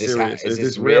serious? Is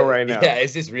this real right now? Yeah,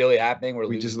 is this really happening?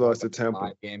 We just lost the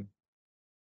Temple game.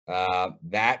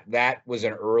 That was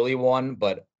an early one,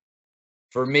 but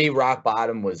for me, rock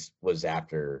bottom was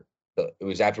after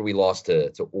we lost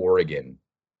to Oregon,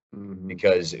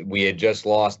 because we had just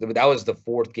lost. That was the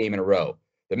 4th game in a row.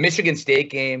 The Michigan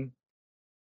State game.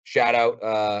 Shout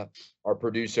out our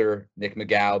producer Nick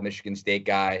McGow, Michigan State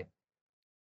guy.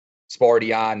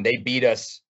 Spartian, they beat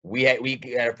us. We had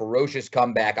a ferocious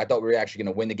comeback. I thought we were actually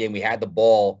going to win the game. We had the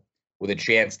ball with a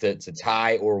chance to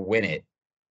tie or win it.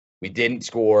 We didn't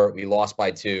score. We lost by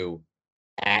 2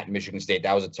 at Michigan State.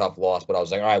 That was a tough loss, but I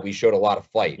was like, all right, we showed a lot of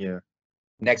fight. Yeah.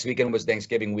 Next weekend was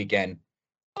Thanksgiving weekend.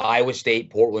 Iowa State,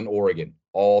 Portland, Oregon,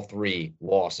 all 3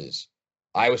 losses.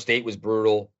 Iowa State was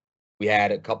brutal. We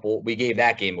had a couple. We gave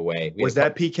that game away. Was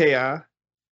that PKI?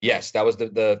 Yes, that was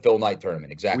the Phil Knight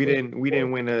tournament. Exactly. We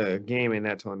didn't win a game in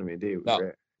that tournament, did we?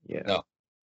 No. Yeah. No.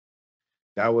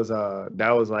 That was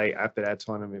like after that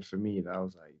tournament for me. I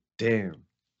was like, damn.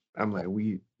 I'm like,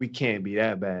 we can't be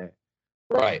that bad.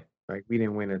 Right. Like we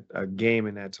didn't win a game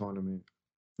in that tournament.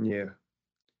 Yeah.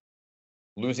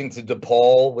 Losing to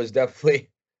DePaul was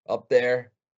definitely up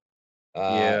there.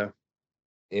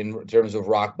 In terms of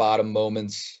rock bottom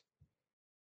moments.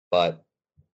 But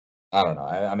I don't know.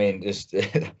 I mean, just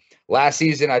last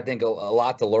season, I think a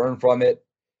lot to learn from it.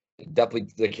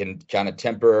 Definitely can kind of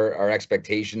temper our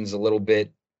expectations a little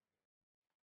bit.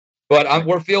 But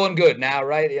we're feeling good now,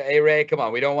 right? Hey, Ray, come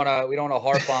on. We don't want to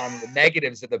harp on the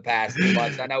negatives of the past too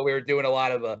much. I know we were doing a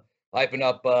lot of hyping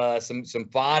up some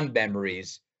fond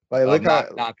memories Like of look how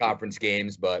non-conference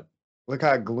games, but look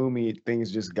how gloomy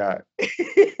things just got.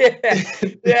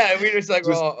 yeah, we just like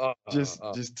just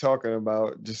oh. just talking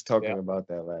about Yeah.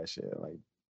 that last year. Like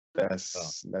Oh,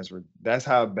 that's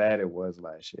how bad it was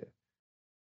last year. And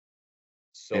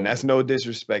so that's true. no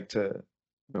disrespect to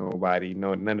nobody,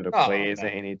 none of the Oh players or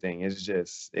man. anything. It's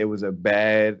just it was a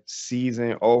bad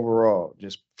season overall,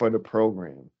 just for the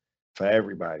program, for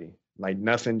everybody. Like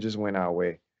nothing just went our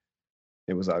way.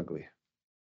 It was ugly.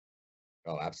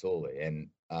 Oh, absolutely. And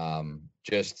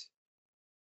just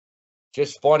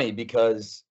funny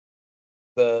because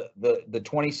the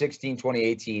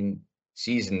 2016-2018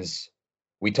 seasons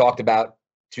we talked about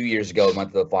 2 years ago,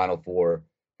 went to the Final Four.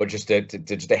 But just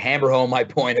to hammer home my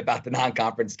point about the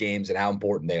non-conference games and how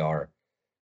important they are.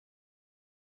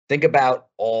 Think about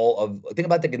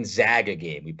the Gonzaga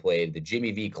game we played, the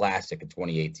Jimmy V Classic in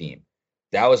 2018.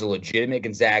 That was a legitimate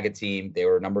Gonzaga team. They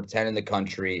were number 10 in the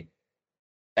country.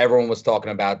 Everyone was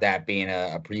talking about that being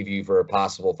a preview for a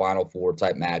possible Final Four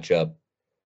type matchup.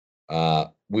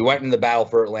 We went in the battle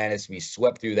for Atlantis. We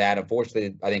swept through that.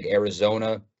 Unfortunately, I think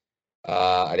Arizona,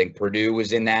 I think Purdue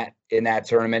was in that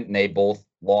tournament, and they both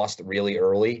lost really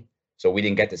early, so we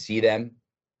didn't get to see them.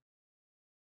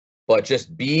 But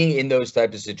just being in those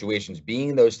types of situations, being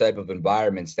in those type of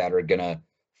environments that are gonna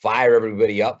fire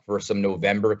everybody up for some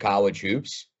November college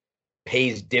hoops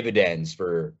pays dividends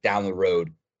for down the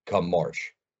road come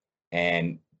March.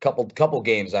 And couple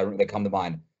games that come to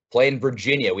mind. Playing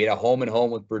Virginia, we had a home and home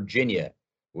with Virginia.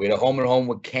 We had a home and home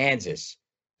with Kansas.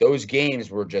 Those games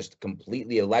were just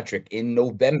completely electric in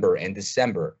November and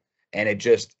December, and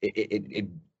it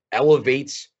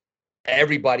elevates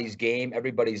everybody's game,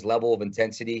 everybody's level of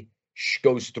intensity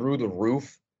goes through the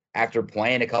roof after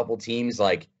playing a couple teams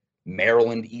like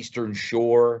Maryland Eastern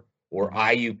Shore or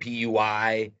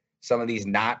IUPUI. Some of these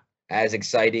not as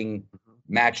exciting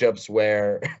matchups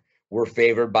where we're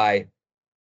favored by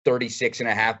 36 and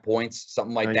a half points,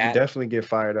 something like You that. definitely get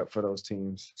fired up for those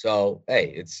teams. So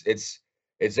hey,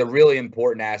 it's a really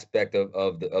important aspect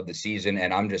of the season,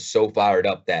 and I'm just so fired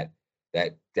up that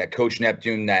Coach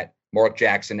Neptune, that Mark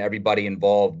Jackson, everybody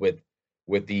involved with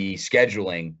the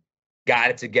scheduling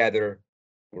got it together.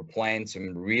 We're playing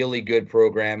some really good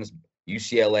programs: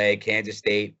 UCLA, Kansas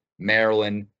State,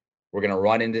 Maryland. We're gonna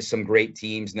run into some great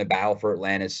teams in the battle for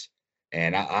Atlantis,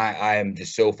 and I am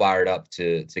just so fired up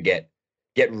to get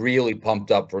really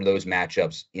pumped up for those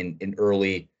matchups in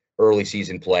early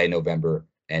season play, November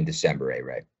and December,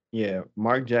 Ray. Yeah,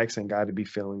 Mark Jackson got to be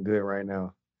feeling good right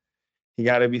now. He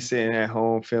got to be sitting at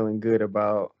home feeling good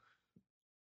about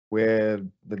where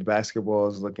the basketball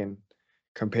is looking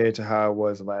compared to how it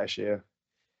was last year.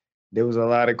 There was a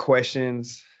lot of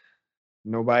questions.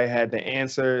 Nobody had the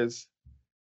answers.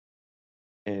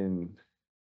 And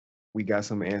we got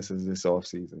some answers this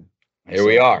offseason. Here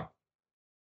we are.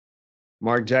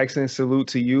 Mark Jackson, salute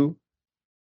to you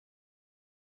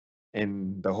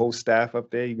and the whole staff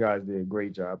up there. You guys did a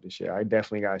great job this year. I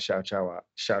definitely got to shout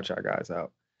y'all guys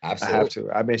out. Absolutely. I have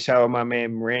to. I've been shouting my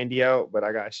man Randy out, but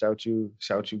I got to shout you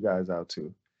guys out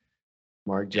too.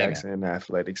 Mark Jackson and the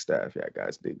athletic staff. Yeah,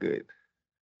 guys did good.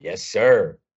 Yes,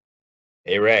 sir.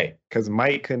 Hey, Ray. Because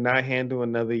Mike could not handle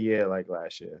another year like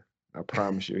last year. I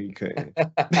promise you he couldn't.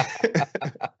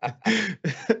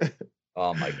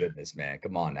 Oh, my goodness, man.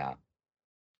 Come on now.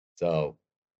 So,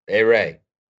 hey, Ray.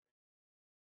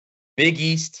 Big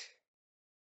East,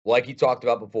 like you talked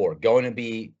about before, going to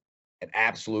be an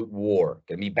absolute war.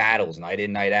 Going to be battles night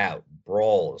in, night out,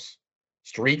 brawls,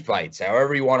 street fights,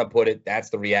 however you want to put it.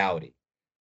 That's the reality.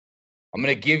 I'm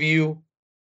going to give you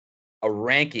a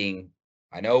ranking.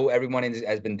 I know everyone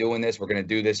has been doing this. We're going to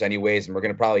do this anyways, and we're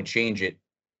going to probably change it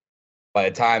by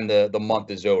the time the month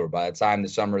is over. By the time the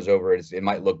summer is over, it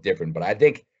might look different. But I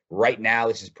think right now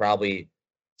this is probably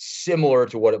similar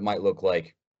to what it might look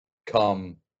like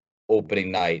come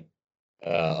opening night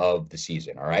of the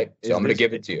season. All right. So I'm going to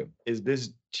give it to you. Is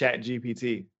this Chat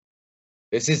GPT?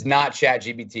 This is not Chat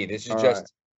GPT. This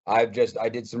is I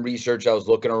did some research. I was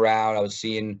looking around. I was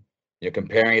seeing,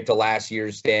 comparing it to last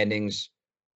year's standings,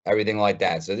 everything like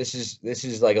that. So this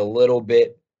is like a little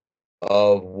bit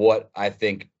of what I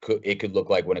think it could look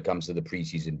like when it comes to the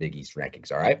preseason Big East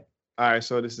rankings. All right. All right.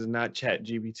 So this is not Chat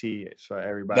GPT. So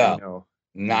everybody know.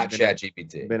 Not Chat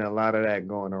GPT. Been a lot of that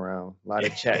going around. A lot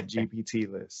of Chat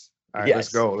GPT lists. All right,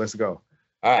 yes. Let's go.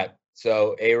 All right.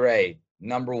 So, Ray,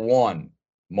 number 1,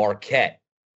 Marquette.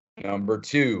 Number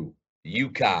 2,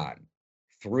 UConn.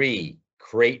 3,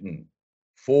 Creighton.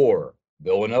 4,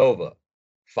 Villanova.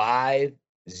 5,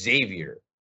 Xavier.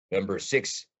 Number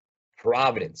 6,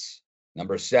 Providence.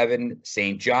 Number 7,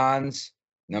 St. John's.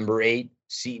 Number 8,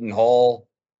 Seton Hall.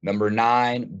 Number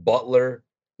 9, Butler.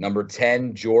 Number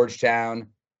 10, Georgetown.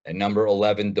 And number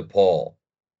 11, DePaul.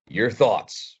 Your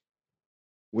thoughts?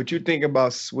 What you think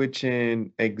about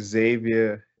switching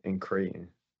Xavier and Creighton?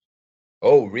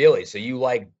 Oh, really? So you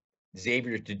like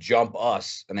Xavier to jump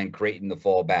us and then Creighton to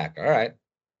fall back. All right.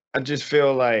 I just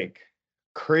feel like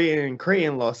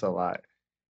Creighton lost a lot.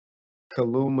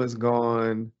 Kaluma's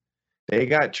gone. They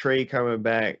got Trey coming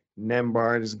back.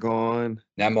 Nembhard is gone.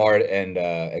 Nembhard and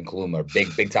Kaluma are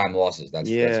big time losses. That's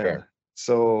fair.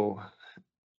 So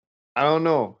I don't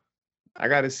know. I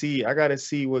gotta see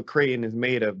what Creighton is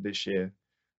made of this year.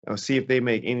 I'll see if they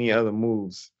make any other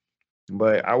moves.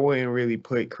 But I wouldn't really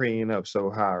put Creighton up so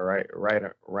high right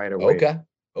away.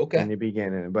 Okay. In the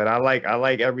beginning. But I like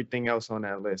everything else on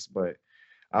that list, but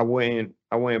I wouldn't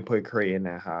put Creighton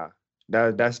that high.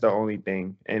 That's the only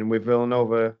thing. And with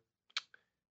Villanova,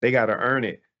 they gotta earn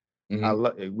it. We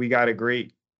had a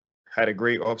great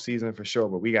offseason for sure,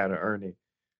 but we gotta earn it.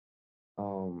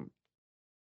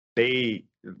 They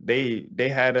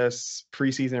had us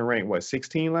preseason ranked, what,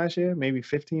 16 last year? Maybe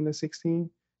 15 or 16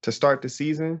 to start the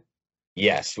season?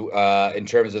 Yes. In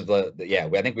terms of I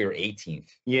think we were 18th.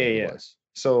 Yeah.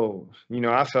 So,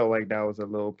 I felt like that was a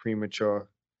little premature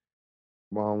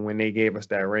when they gave us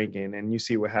that ranking, and you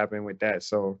see what happened with that.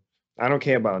 So I don't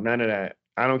care about none of that.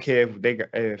 I don't care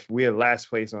if we're last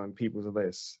place on people's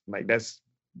lists. Like, that's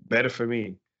better for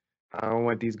me. I don't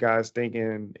want these guys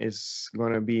thinking it's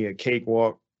going to be a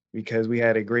cakewalk because we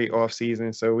had a great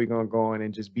offseason, so we're going to go in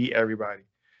and just beat everybody.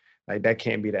 Like, that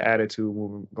can't be the attitude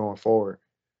going forward.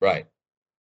 Right.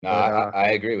 No,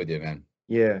 I agree with you, man.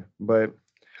 Yeah, but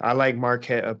I like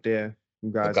Marquette up there.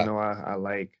 You guys know I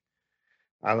like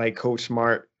Coach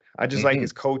Smart. I just like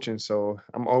his coaching, so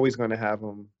I'm always going to have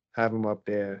him up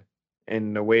there,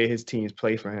 and the way his teams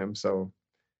play for him. So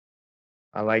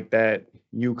I like that.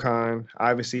 UConn,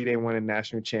 obviously they won a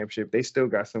national championship. They still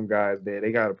got some guys there.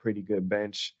 They got a pretty good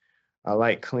bench. I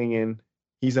like Klingon.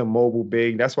 He's a mobile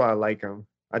big. That's why I like him.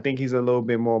 I think he's a little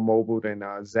bit more mobile than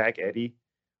Zach Edey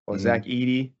or Zach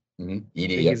Edey.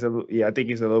 Edey, I think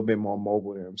he's a little bit more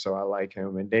mobile than him, so I like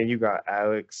him. And then you got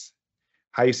Alex.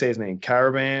 How you say his name?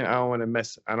 Caravan. I don't want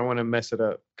to mess it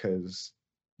up because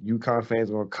UConn fans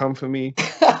are gonna come for me.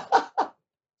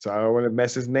 So I don't want to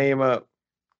mess his name up.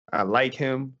 I like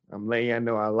him. I'm letting you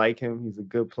know I like him. He's a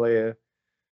good player.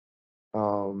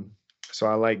 So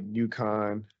I like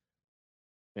UConn,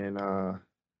 and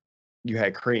you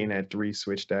had Creighton at 3.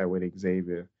 Switch that with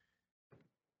Xavier.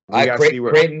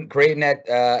 Creighton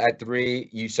at 3.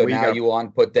 You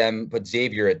put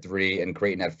Xavier at 3 and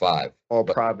Creighton at 5.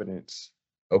 Providence.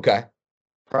 Okay.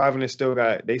 Providence still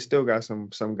got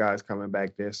some guys coming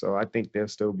back there, so I think they'll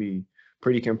still be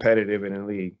pretty competitive in the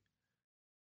league.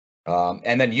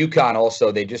 And then UConn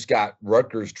also, they just got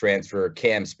Rutgers transfer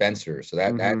Cam Spencer, so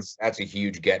that's a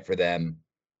huge get for them.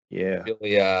 Yeah,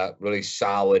 really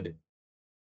solid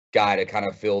guy to kind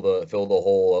of fill the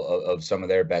hole of some of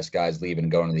their best guys leaving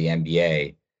and going to the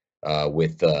NBA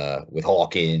with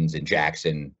Hawkins and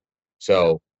Jackson.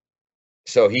 So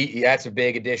that's a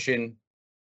big addition.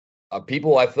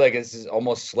 People, I feel like this is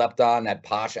almost slept on that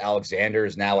Posh Alexander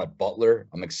is now at Butler.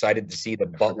 I'm excited to see the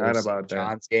Butler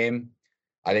Johns game.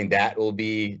 I think that will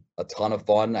be a ton of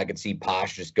fun. I could see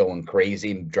Posh just going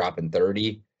crazy and dropping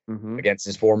 30 against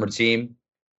his former team.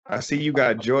 I see you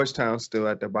got Georgetown still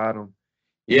at the bottom.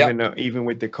 Even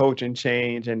with the coaching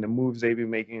change and the moves they've been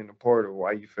making in the portal,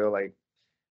 why you feel like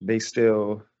they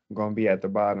still gonna be at the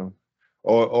bottom?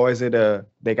 Or is it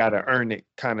they gotta earn it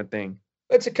kind of thing?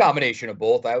 It's a combination of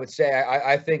both. I would say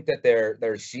I think that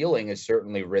their ceiling has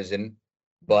certainly risen,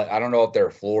 but I don't know if their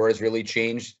floor has really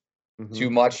changed too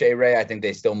much, Ray. I think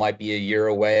they still might be a year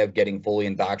away of getting fully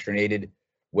indoctrinated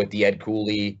with the Ed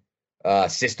Cooley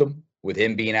system, with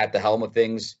him being at the helm of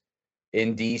things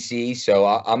in DC. So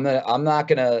I'm not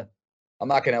gonna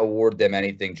award them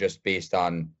anything just based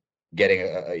on getting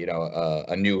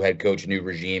a new head coach, a new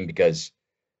regime, because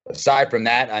aside from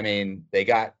that, I mean, they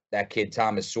got that kid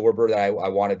Thomas Sorber that I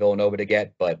wanted Villanova to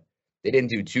get, but they didn't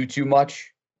do too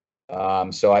much.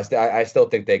 So I still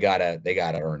think they gotta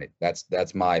earn it.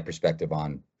 That's my perspective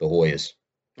on the Hoyas.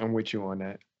 I'm with you on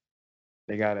that.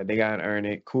 They gotta earn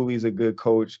it. Cooley's a good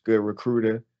coach, good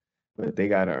recruiter, but they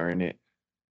gotta earn it.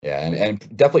 Yeah, and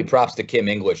definitely props to Kim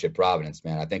English at Providence,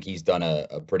 man. I think he's done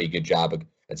a pretty good job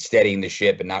at steadying the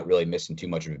ship and not really missing too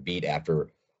much of a beat after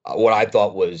what I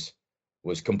thought was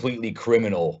was completely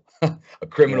criminal, a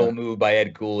criminal move by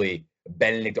Ed Cooley,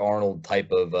 Benedict Arnold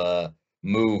type of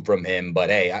move from him. But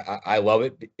hey, I love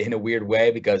it in a weird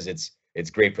way because it's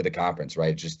great for the conference,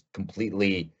 right? It just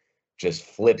completely just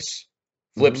flips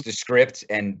the script,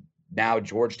 and now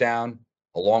Georgetown,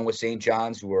 along with St.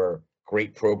 John's, who are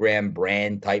great program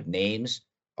brand type names,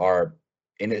 are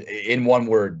in one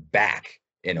word back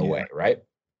in a way, right?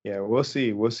 Yeah, we'll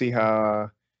see. We'll see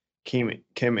how Kim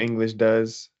English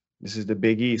does. This is the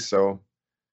Big East, so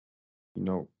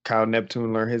Kyle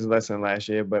Neptune learned his lesson last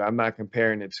year, but I'm not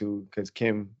comparing it to because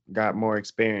Kim got more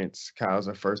experience. Kyle's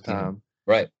a first time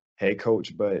right head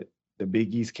coach, but the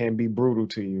Big East can be brutal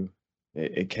to you.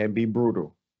 It can be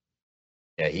brutal.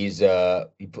 Yeah,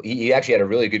 he actually had a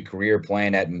really good career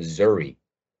playing at Missouri.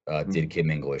 Did Kim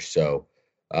English. So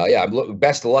yeah,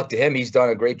 best of luck to him. He's done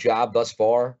a great job thus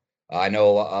far. I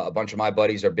know a bunch of my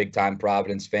buddies are big time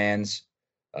Providence fans.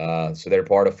 So they're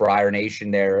part of Friar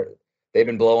Nation. They've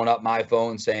been blowing up my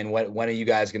phone saying, when are you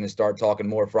guys going to start talking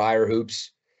more Friar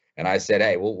hoops? And I said,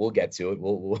 hey, we'll get to it.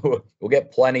 We'll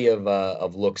get plenty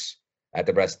of looks at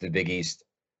the rest of the Big East,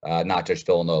 not just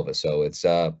Villanova. So it's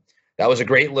that was a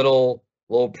great little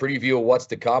preview of what's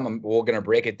to come. We're going to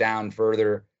break it down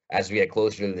further as we get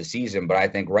closer to the season, but I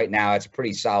think right now it's a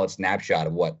pretty solid snapshot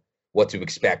of what to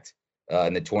expect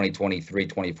in the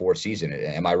 2023-24 season.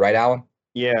 Am I right, Alan?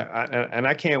 Yeah, and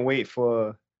I can't wait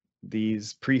for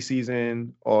these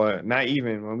preseason, or not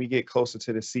even when we get closer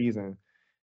to the season,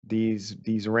 these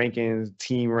rankings,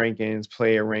 team rankings,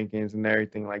 player rankings, and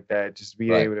everything like that. Just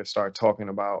be able to start talking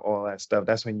about all that stuff.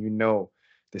 That's when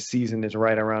the season is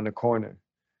right around the corner.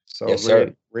 So yes,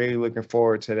 really looking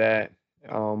forward to that.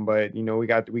 But we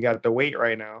got the wait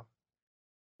right now.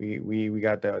 We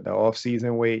got the off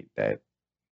season wait that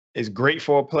is great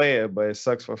for a player, but it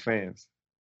sucks for fans.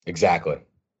 Exactly.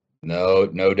 No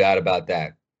doubt about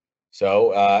that.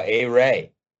 So,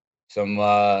 Ray, some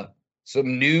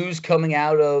news coming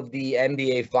out of the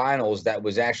NBA Finals that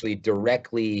was actually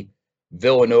directly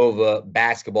Villanova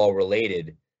basketball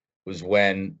related was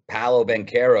when Paolo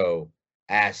Banchero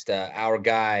asked our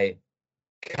guy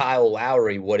Kyle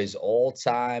Lowry what his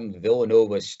all-time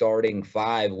Villanova starting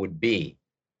five would be.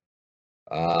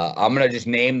 I'm gonna just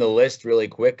name the list really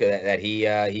quick that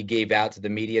he gave out to the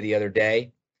media the other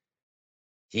day.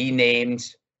 He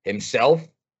named himself,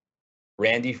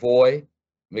 Randy Foye,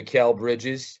 Mikal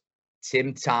Bridges,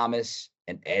 Tim Thomas,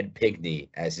 and Ed Pinckney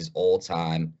as his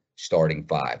all-time starting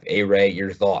five. Ray,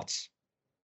 your thoughts?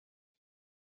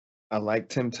 I like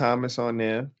Tim Thomas on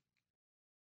there.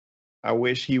 I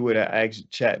wish he would have asked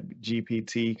Chat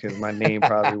GPT because my name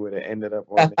probably would have ended up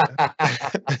on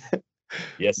there.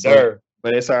 Yes, sir.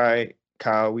 But it's all right,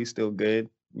 Kyle. We still good.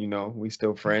 We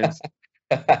still friends.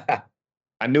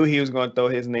 I knew he was going to throw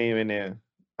his name in there.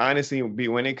 Honestly,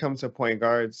 when it comes to point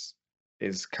guards,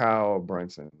 it's Kyle or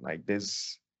Brunson. Like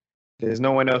there's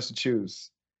no one else to choose.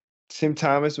 Tim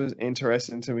Thomas was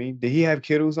interesting to me. Did he have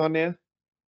Kittles on there?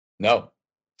 No.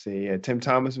 See, yeah, Tim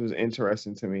Thomas was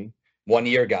interesting to me. 1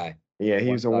 year guy. Yeah,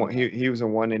 he was a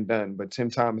one and done. But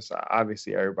Tim Thomas,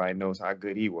 obviously, everybody knows how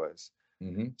good he was.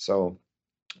 So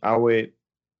that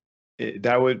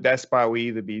spot would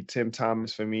either be Tim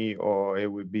Thomas for me, or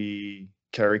it would be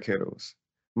Kerry Kittles.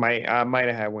 I might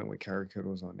have went with Kerry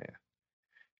Kittles on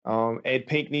there. Ed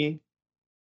Pinckney,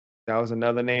 that was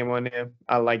another name on there.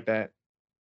 I like that.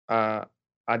 I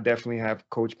definitely have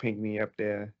Coach Pinckney up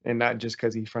there, and not just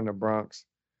because he's from the Bronx,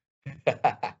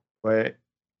 but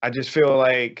I just feel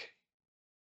like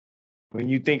when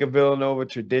you think of Villanova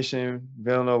tradition,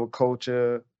 Villanova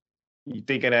culture, you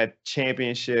think of that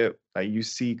championship, like you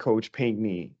see Coach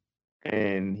Pinckney,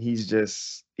 and he's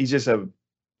just a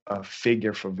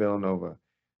figure for Villanova.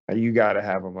 You got to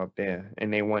have him up there,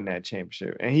 and they won that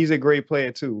championship. And he's a great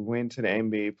player too. Went to the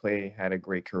NBA, had a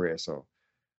great career. So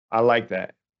I like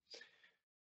that.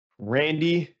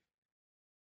 Randy.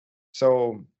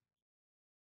 So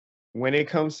when it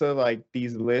comes to like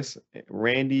these lists,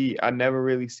 Randy, I never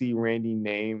really see Randy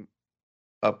name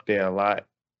up there a lot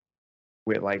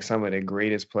with like some of the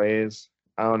greatest players.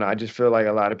 I don't know. I just feel like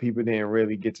a lot of people didn't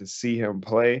really get to see him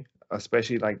play,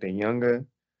 especially like the younger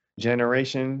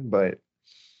generation. But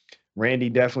Randy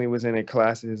definitely was in a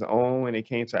class of his own when it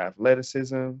came to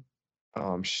athleticism,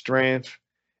 strength,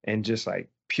 and just like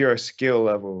pure skill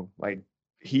level. Like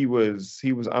he was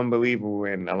unbelievable,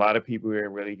 and a lot of people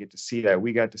didn't really get to see that.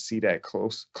 We got to see that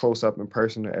close up in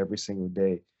person every single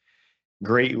day.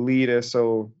 Great leader.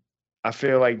 So I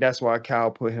feel like that's why Cal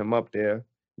put him up there.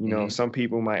 Some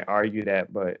people might argue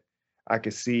that, but I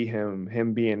could see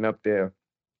him being up there.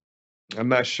 I'm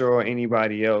not sure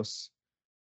anybody else.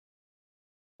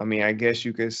 I mean, I guess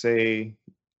you could say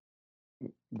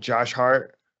Josh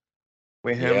Hart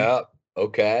with him. Yeah.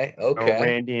 Okay.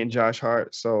 Randy and Josh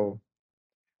Hart. So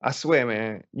I swear,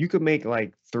 man, you could make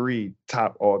like 3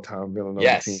 top all-time Villanova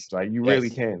teams. Yes. Like you really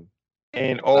Yes. can.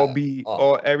 And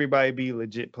Oh, everybody be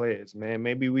legit players, man.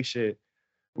 Maybe we should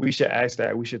ask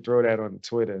that. We should throw that on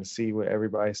Twitter and see what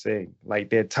everybody's saying. Like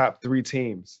their top 3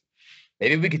 teams.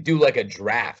 maybe we could do like a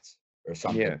draft or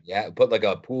something. Yeah. Yeah. Put like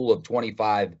a pool of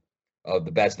 25 of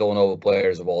the best Villanova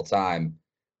players of all time.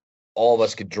 All of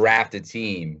us could draft a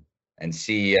team and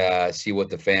see what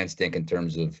the fans think in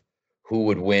terms of who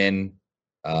would win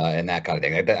and that kind of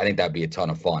thing. I think that'd be a ton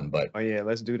of fun. But Oh yeah,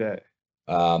 let's do that.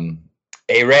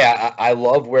 Hey Ray, I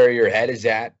love where your head is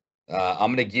at.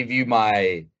 I'm gonna give you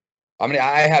my.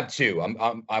 I have 2.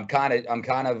 I'm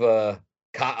kind of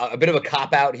a bit of a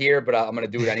cop out here, but I'm gonna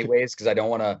do it anyways because I don't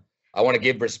want to. I want to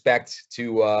give respect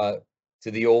to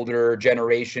the older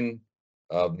generation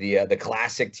of the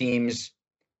classic teams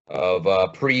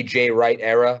of pre Jay Wright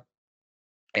era.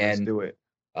 Let's And do it.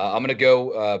 I'm gonna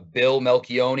go Bill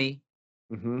Melchione,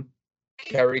 Mm-hmm.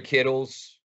 Kerry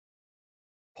Kittles,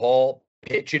 Paul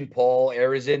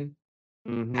Arizin,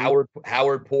 Mm-hmm.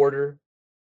 Howard Porter,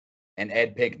 and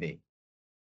Ed Pinckney.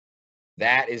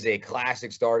 That is a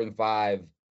classic starting 5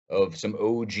 of some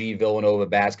OG Villanova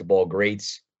basketball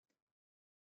greats.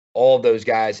 All of those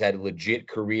guys had legit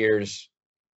careers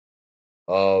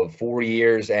of 4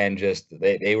 years, and just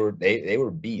they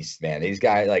were beasts, man. These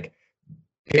guys like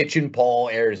pitching Paul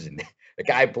Arizin. The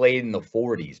guy played in the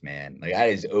 40s, man. Like that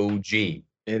is OG.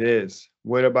 It is.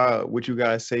 What you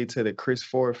guys say to the Chris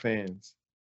Ford fans?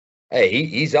 Hey,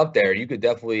 he's up there. You could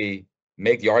definitely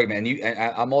make the argument. And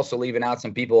I'm also leaving out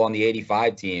some people on the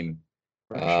 85 team,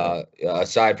 Sure.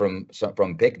 aside from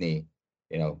Pinckney,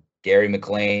 Gary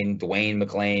McLean, Dwayne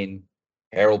McLean,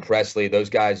 Harold Presley,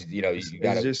 those guys, you got It's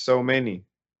to. just so many.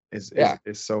 It's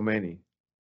so many.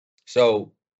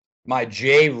 So my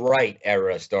Jay Wright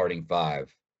era starting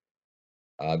 5.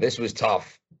 This was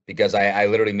tough because I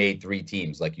literally made 3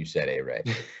 teams, like you said, Ray.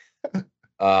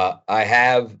 I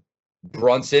have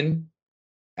Brunson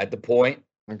at the point.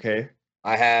 Okay.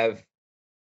 I have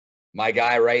my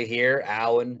guy right here,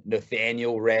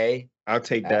 Nathaniel Ray. I'll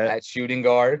take that. At shooting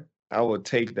guard. I will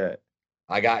take that.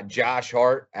 I got Josh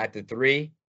Hart at the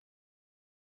 3,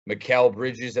 Mikal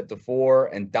Bridges at the 4,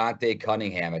 and Dante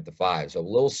Cunningham at the 5. So a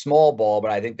little small ball, but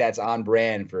I think that's on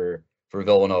brand for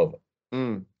Villanova.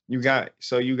 You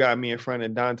got me in front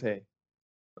of Dante.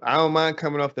 I don't mind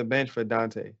coming off the bench for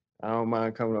Dante.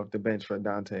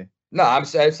 No, I'm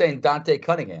saying Dante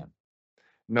Cunningham.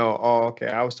 No, okay.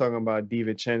 I was talking about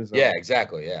DiVincenzo. Yeah,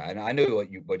 exactly. Yeah, and I knew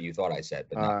what you thought I said,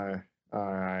 but no.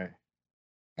 All right.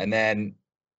 And then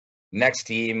next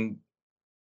team,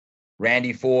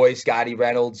 Randy Foy, Scotty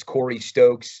Reynolds, Corey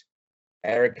Stokes,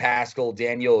 Eric Paschal,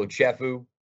 Daniel Ochefu.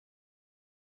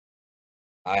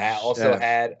 I also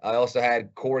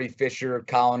had Corey Fisher,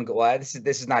 Colin. Well, this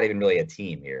is not even really a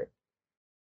team here.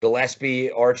 Gillespie,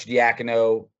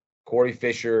 Archdiacono, Corey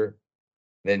Fisher,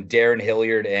 then Darren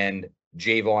Hilliard and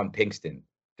Javon Pinkston.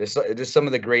 Just some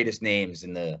of the greatest names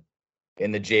in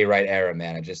the Jay Wright era,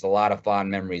 man. And just a lot of fond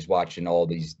memories watching all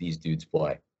these dudes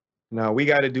play. Now we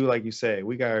got to do like you said.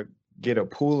 We got to get a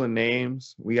pool of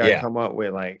names. We got to come up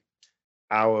with like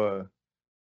our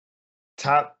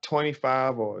top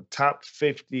 25 or top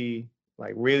 50,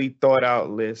 like really thought out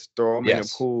list. Throw them in a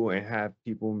pool and have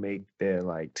people make their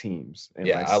like teams. And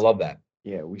I love that.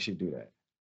 Yeah, we should do that.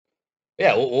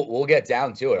 Yeah, we'll get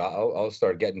down to it. I'll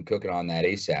start cooking on that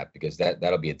ASAP because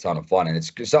that'll be a ton of fun, and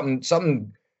it's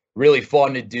something really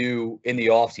fun to do in the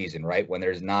off season, right? When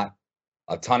there's not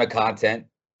a ton of content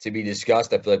to be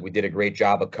discussed. I feel like we did a great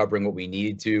job of covering what we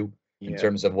needed to in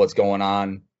terms of what's going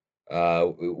on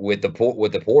with the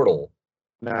portal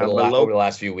over the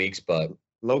last few weeks. But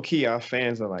low key, our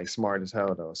fans are like smart as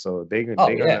hell though, so they're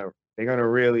gonna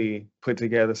really put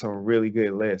together some really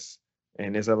good lists,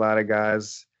 and there's a lot of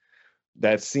guys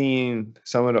that's seen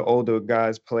some of the older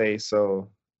guys play. So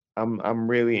I'm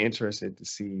really interested to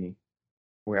see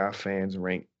where our fans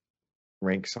rank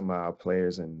some of our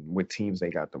players and what teams they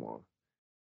got them on.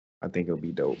 I think it'll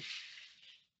be dope.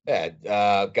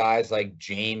 Yeah, guys like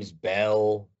James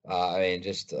Bell. I mean,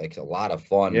 just like a lot of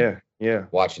fun. Yeah.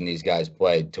 Watching these guys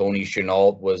play. Tony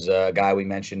Chenault was a guy we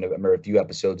mentioned a few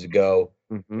episodes ago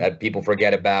that people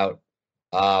forget about.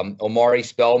 Omari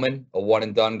Spellman, a one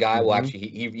and done guy. Well, actually,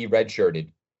 he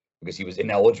redshirted because he was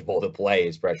ineligible to play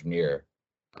his freshman year.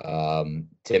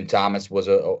 Tim Thomas was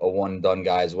a one and done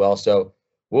guy as well. So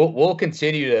we'll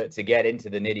continue to get into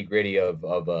the nitty gritty of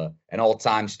an all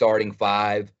time starting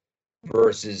 5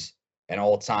 versus an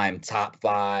all time top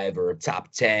 5 or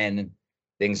top 10,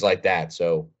 things like that.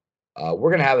 So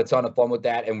We're gonna have a ton of fun with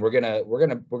that, and we're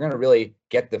gonna really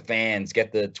get the fans,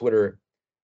 get the Twitter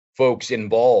folks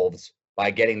involved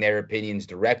by getting their opinions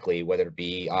directly, whether it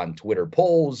be on Twitter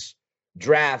polls,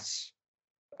 drafts,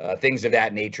 things of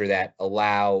that nature that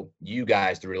allow you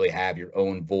guys to really have your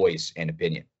own voice and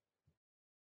opinion.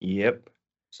 Yep.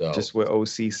 So just what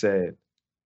OC said.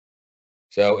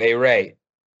 So, hey, Ray,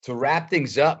 to wrap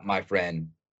things up, my friend,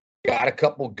 got a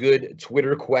couple good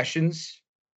Twitter questions.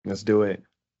 Let's do it.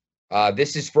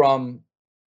 This is from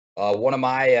one of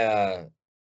my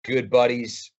good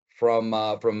buddies from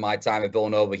my time at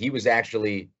Villanova. He was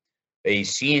actually a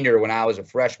senior when I was a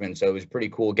freshman, so it was pretty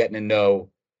cool getting to know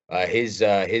his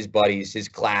buddies, his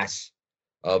class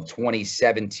of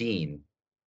 2017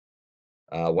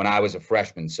 when I was a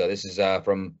freshman. So this is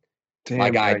from my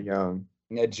guy young.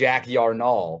 Jack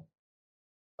Yarnall,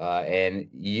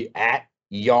 and at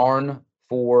Yarn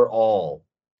for All.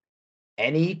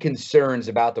 Any concerns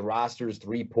about the roster's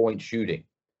three-point shooting?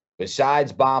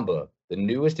 Besides Bamba, the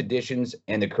newest additions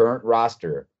and the current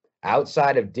roster,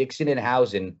 outside of Dixon and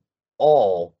Housen,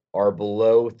 all are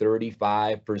below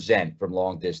 35% from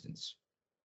long distance.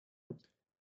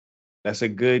 That's a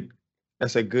good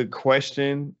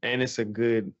question, and it's a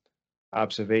good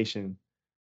observation.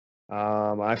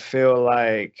 I feel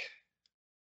like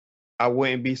I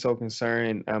wouldn't be so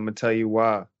concerned. I'm gonna tell you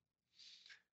why.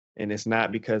 And it's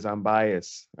not because I'm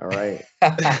biased, all right?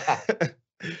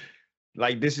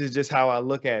 Like, this is just how I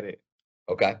look at it.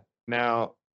 Okay.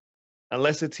 Now,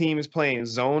 unless a team is playing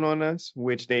zone on us,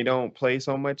 which they don't play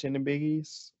so much in the Big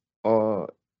East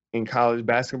or in college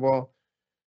basketball,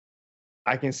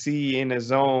 I can see in the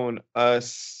zone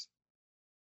us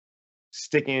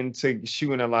sticking to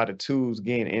shooting a lot of twos,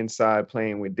 getting inside,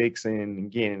 playing with Dixon, and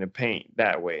getting in the paint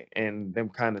that way, and them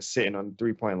kind of sitting on the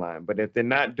three-point line. But if they're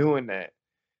not doing that,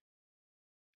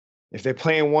 if they're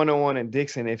playing one-on-one and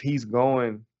Dixon, if he's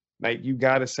going, like, you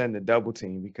got to send the double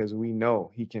team because we know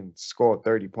he can score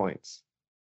 30 points.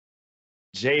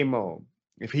 J-Mo,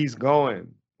 if he's going,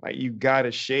 like, you got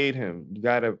to shade him. You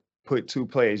got to put two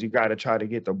plays. You got to try to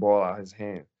get the ball out of his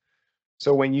hand.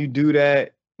 So when you do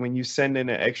that, when you send in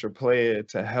an extra player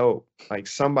to help, like,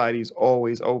 somebody's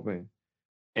always open.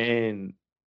 And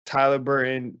Tyler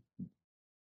Burton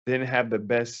didn't have the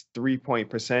best three-point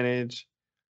percentage.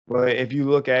 But if you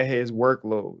look at his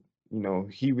workload,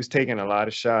 he was taking a lot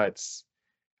of shots.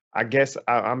 I guess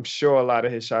I'm sure a lot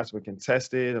of his shots were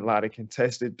contested, a lot of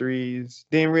contested threes.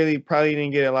 Probably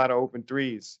didn't get a lot of open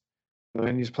threes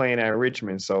when he's playing at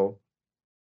Richmond. So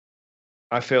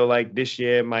I feel like this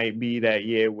year might be that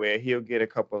year where he'll get a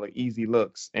couple of easy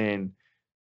looks, and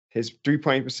his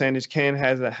three-point percentage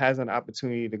has an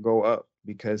opportunity to go up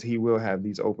because he will have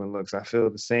these open looks. I feel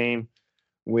the same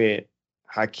with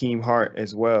Hakeem Hart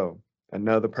as well.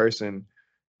 Another person,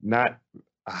 not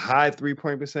a high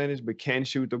three-point percentage, but can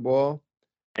shoot the ball.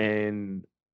 And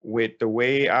with the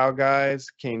way our guys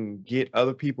can get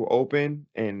other people open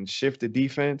and shift the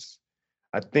defense,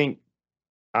 I think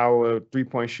our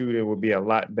three-point shooting will be a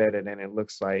lot better than it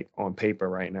looks like on paper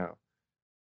right now.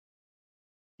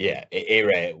 Yeah,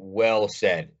 A-Ray, well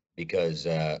said, because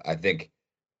I think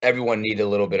everyone needed a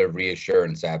little bit of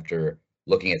reassurance after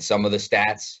looking at some of the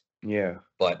stats. Yeah.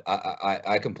 But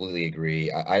I completely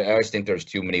agree. I always think there's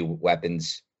too many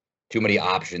weapons, too many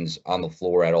options on the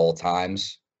floor at all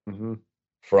times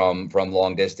from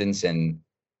long distance. And,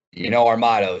 our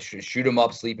motto, shoot them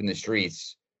up, sleep in the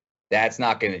streets. That's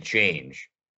not going to change.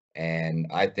 And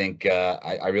I think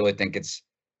I really think it's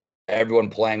everyone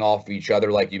playing off of each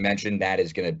other, like you mentioned. That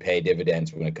is going to pay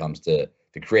dividends when it comes to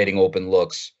creating open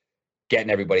looks,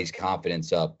 getting everybody's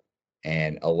confidence up,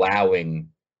 and allowing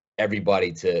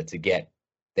everybody to get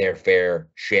their fair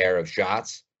share of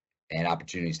shots and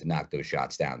opportunities to knock those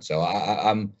shots down. So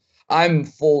I'm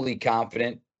fully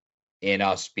confident in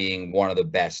us being one of the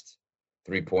best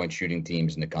three-point shooting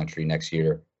teams in the country next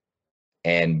year,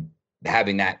 and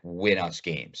having that win us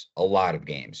games, a lot of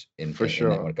games for sure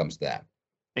when it comes to that.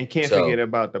 And can't forget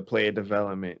about the player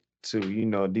development too.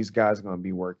 These guys are going to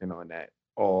be working on that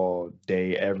all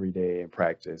day, every day in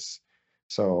practice.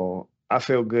 So I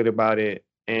feel good about it.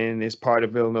 And it's part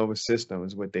of Villanova's system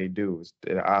is what they do, is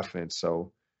their offense.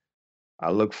 So I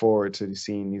look forward to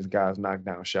seeing these guys knock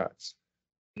down shots.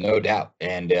 No doubt.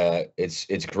 And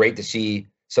it's great to see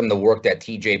some of the work that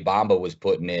TJ Bamba was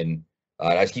putting in.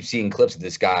 I keep seeing clips of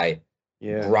this guy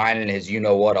grinding his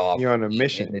you-know-what off. You're on a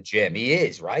mission. In the gym. He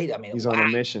is, right? I mean, he's on a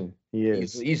mission. He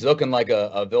is. He's looking like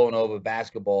a Villanova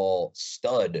basketball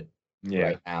stud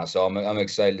right now. So I'm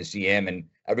excited to see him. And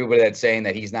everybody that's saying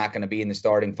that he's not going to be in the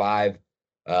starting five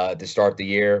to start the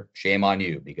year, shame on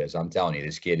you, because I'm telling you,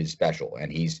 this kid is special,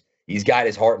 and he's got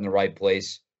his heart in the right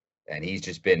place. and he's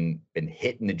just been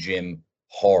hitting the gym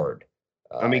hard.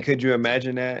 I mean, could you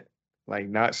imagine that? Like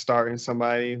not starting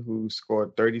somebody who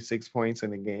scored 36 points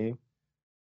in a game?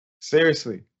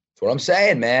 Seriously. That's what I'm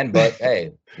saying, man. But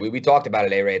hey, we talked about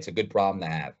it, A-Ray. It's a good problem to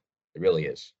have. It really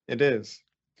is. It is.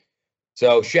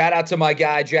 So shout out to my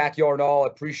guy, Jack Yarnall.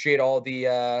 Appreciate all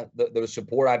the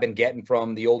support I've been getting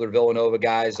from the older Villanova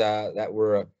guys that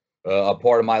were a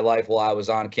part of my life while I was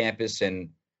on campus and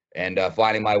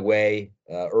finding my way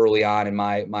early on in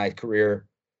my career.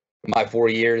 My 4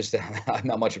 years,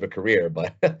 not much of a career,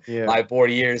 but Yeah. my 4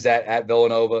 years at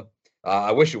Villanova.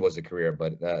 I wish it was a career,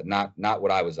 but not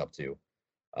what I was up to.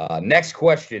 Next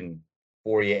question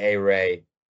for you, A-Ray.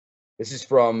 This is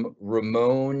from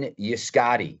Ramon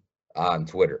Yascotti on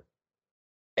Twitter.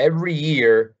 Every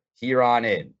year here on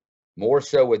in, more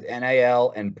so with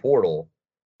NIL and portal,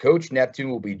 Coach Neptune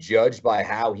will be judged by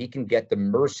how he can get the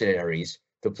mercenaries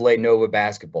to play Nova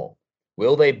basketball.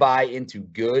 Will they buy into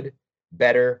good,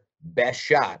 better, best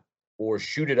shot, or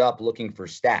shoot it up looking for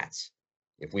stats?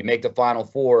 If we make the Final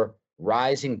Four,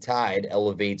 rising tide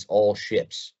elevates all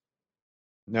ships.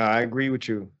 No, I agree with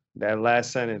you. That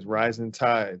last sentence, rising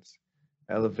tides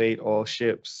elevate all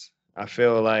ships. I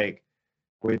feel like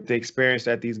with the experience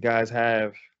that these guys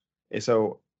have, it's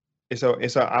a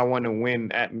I want to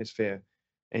win atmosphere.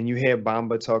 And you hear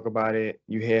Bamba talk about it,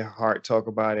 you hear Hart talk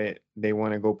about it. They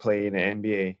want to go play in the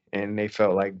NBA, and they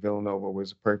felt like Villanova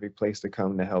was a perfect place to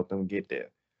come to help them get there.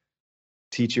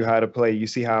 Teach you how to play. You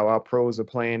see how our pros are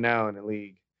playing now in the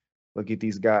league. Look at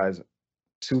these guys.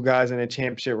 2 guys in the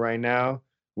championship right now.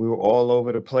 We were all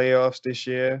over the playoffs this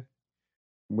year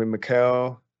with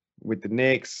Mikal, with the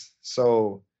Knicks.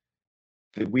 So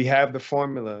we have the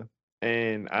formula,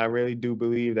 and I really do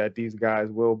believe that these guys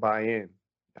will buy in.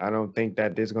 I don't think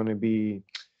that there's going to be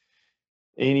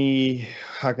any,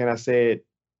 how can I say it,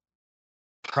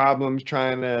 problems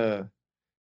trying to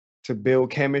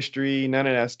build chemistry, none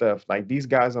of that stuff. Like these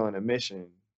guys are on a mission.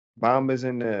 Bamba's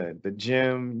in the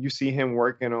gym. You see him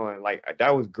working on, like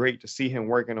that was great to see him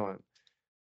working on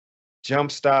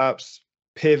jump stops,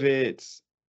 pivots,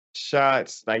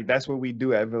 shots. Like that's what we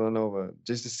do at Villanova.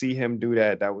 Just to see him do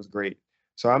that, that was great.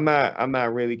 So I'm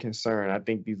not really concerned. I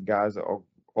think these guys are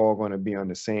all going to be on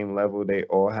the same level. They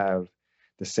all have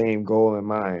the same goal in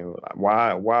mind.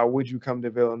 Why would you come to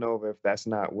Villanova if that's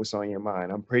not what's on your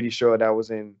mind? I'm pretty sure that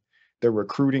was in the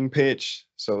recruiting pitch,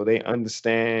 so they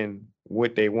understand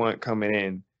what they want coming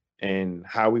in and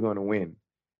how we're going to win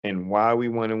and why we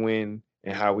want to win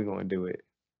and how we're going to do it.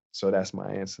 So that's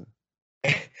my answer.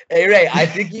 Hey Ray, I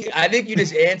think you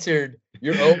just answered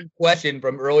your own question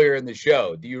from earlier in the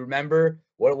show. Do you remember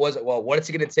what it was? Well, what is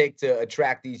it going to take to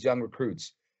attract these young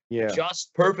recruits? Yeah,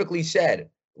 just perfectly said.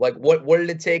 Like what did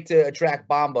it take to attract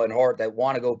Bamba and Hart that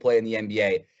want to go play in the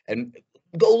NBA? And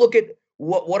go look at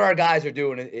what our guys are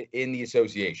doing in the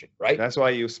association, right? That's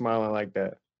why you smiling like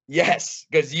that. Yes,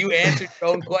 because you answered your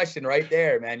own question right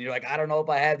there, man. You're like, I don't know if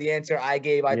I have the answer I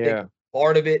gave. I think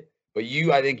part of it, but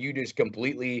I think you just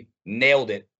completely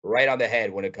nailed it right on the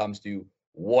head when it comes to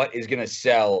what is going to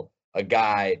sell a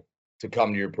guy to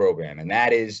come to your program. And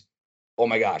that is, oh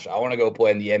my gosh, I want to go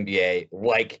play in the NBA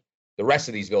like the rest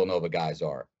of these Villanova guys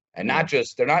are. And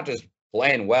they're not just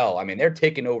playing well. I mean, they're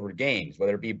taking over games,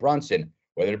 whether it be Brunson,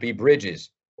 whether it be Bridges.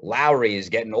 Lowry is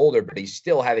getting older, but he's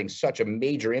still having such a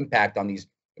major impact on these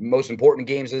most important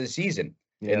games of the season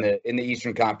in the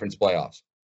Eastern Conference playoffs.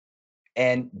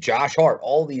 And Josh Hart,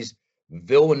 all these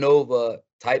Villanova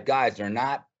type guys, they're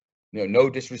not, no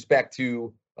disrespect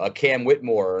to Cam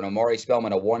Whitmore and Amari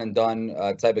Spellman, a one and done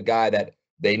type of guy that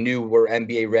they knew were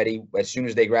NBA ready as soon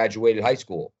as they graduated high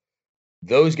school.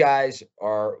 Those guys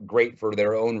are great for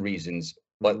their own reasons,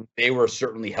 but they were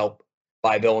certainly helped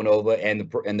by Villanova and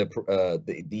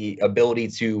the ability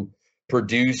to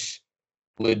produce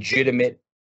legitimate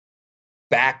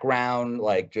background.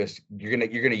 Like just you're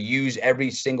gonna use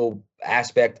every single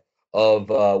aspect of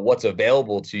what's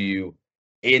available to you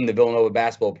in the Villanova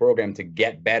basketball program to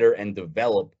get better and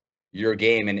develop your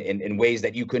game in ways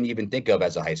that you couldn't even think of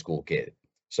as a high school kid.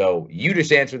 So you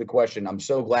just answered the question. I'm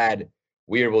so glad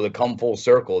we were able to come full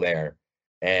circle there.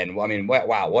 And I mean,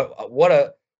 wow,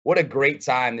 what a great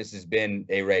time this has been,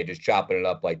 A-Ray, just chopping it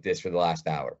up like this for the last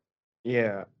hour.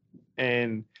 Yeah.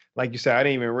 And like you said, I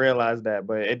didn't even realize that,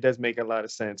 but it does make a lot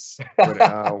of sense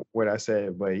what I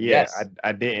said. But yeah, Yes.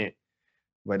 I didn't.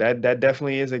 But that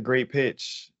definitely is a great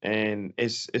pitch. And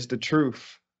it's the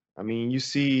truth. I mean, you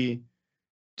see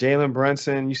Jalen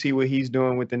Brunson, you see what he's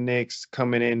doing with the Knicks,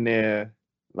 coming in there,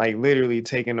 like literally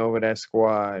taking over that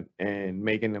squad and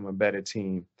making them a better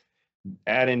team.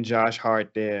 Adding Josh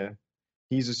Hart there,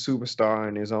 he's a superstar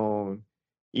in his own.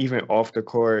 Even off the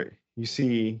court, you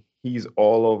see he's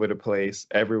all over the place,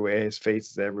 everywhere. His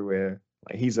face is everywhere.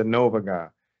 Like he's a Nova guy.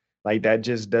 Like that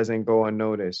just doesn't go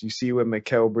unnoticed. You see what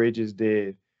Mikal Bridges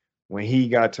did when he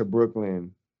got to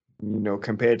Brooklyn,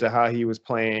 compared to how he was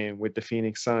playing with the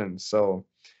Phoenix Suns. So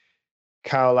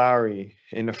Kyle Lowry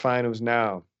in the finals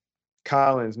now.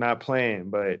 Collins not playing,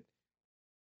 but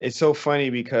it's so funny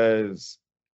because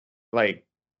like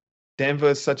Denver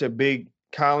is such a big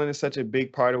Colin is such a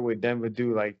big part of what Denver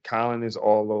do. Like Colin is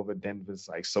all over Denver's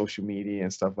like social media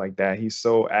and stuff like that. He's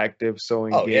so active, so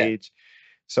engaged.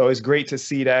 So it's great to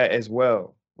see that as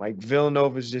well. Like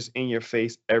Villanova's just in your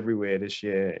face everywhere this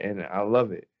year, and I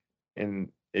love it. And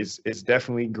it's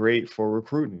definitely great for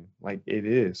recruiting. Like it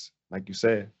is, like you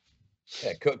said.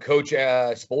 Yeah, Coach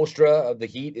Spoelstra of the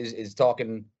Heat is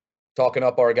talking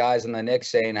up our guys in the Knicks,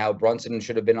 saying how Brunson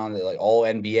should have been on the All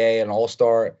NBA and All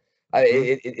Star.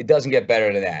 It doesn't get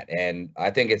better than that, and I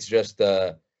think it's just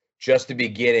the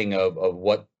beginning of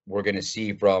what we're going to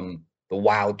see from the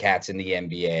Wildcats in the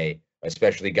NBA,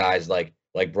 especially guys like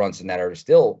Brunson that are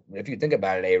still, if you think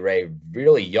about it, Ray,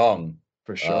 really young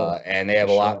for sure, and they have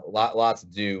a lot to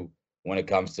do when it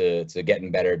comes to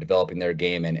getting better, developing their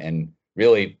game, and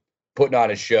really putting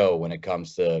on a show when it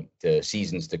comes to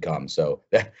seasons to come. So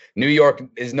New York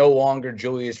is no longer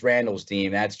Julius Randle's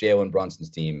team. That's Jalen Brunson's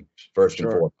team, first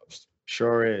and foremost.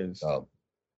 Sure is. So,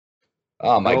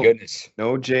 oh, my goodness.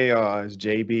 No JR, it's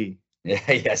JB.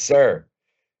 Yeah, yes, sir.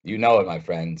 You know it, my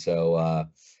friend. So,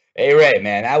 hey, Ray,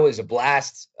 man, that was a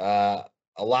blast. A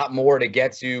lot more to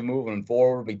get to moving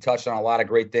forward. We touched on a lot of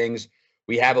great things.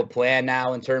 We have a plan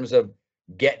now in terms of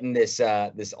getting this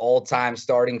all-time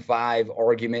starting five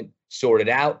argument sorted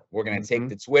out. We're going to take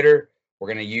to Twitter. We're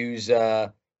going to use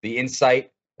the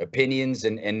insight, opinions,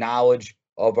 and knowledge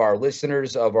of our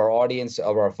listeners, of our audience,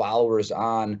 of our followers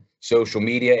on social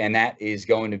media, and that is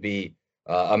going to be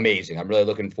amazing. I'm really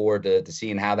looking forward to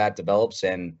seeing how that develops.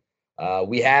 And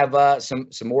we have some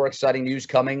more exciting news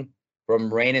coming from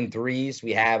Raynin Threes.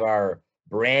 We have our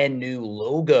brand new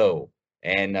logo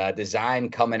and design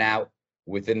coming out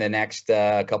within the next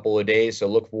couple of days. So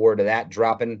look forward to that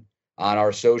dropping on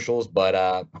our socials.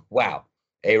 But wow,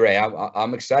 hey Ray,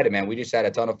 I'm excited, man. We just had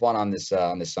a ton of fun on this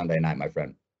Sunday night, my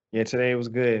friend. Yeah, today was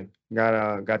good.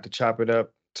 Got to chop it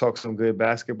up, talk some good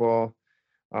basketball.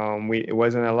 It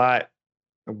wasn't a lot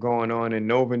going on in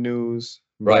Nova news,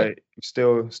 but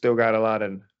still got a lot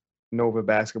of Nova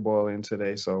basketball in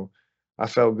today. So I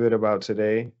felt good about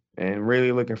today, and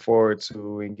really looking forward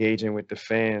to engaging with the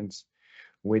fans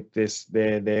with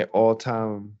their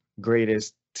all-time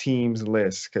greatest teams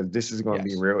list, because this is going to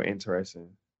be real interesting.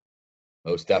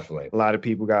 Most definitely. A lot of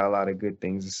people got a lot of good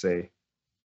things to say.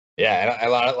 Yeah, and a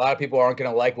lot of people aren't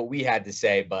going to like what we had to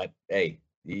say, but hey,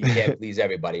 you can't please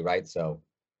everybody, right? So,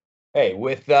 hey,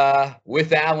 with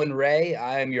Alan Ray,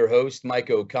 I am your host,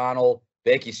 Mike O'Connell.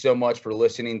 Thank you so much for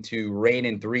listening to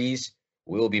Raynin Threes.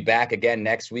 We will be back again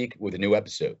next week with a new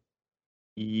episode.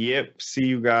 Yep. See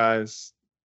you guys.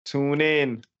 Tune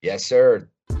in. Yes, sir.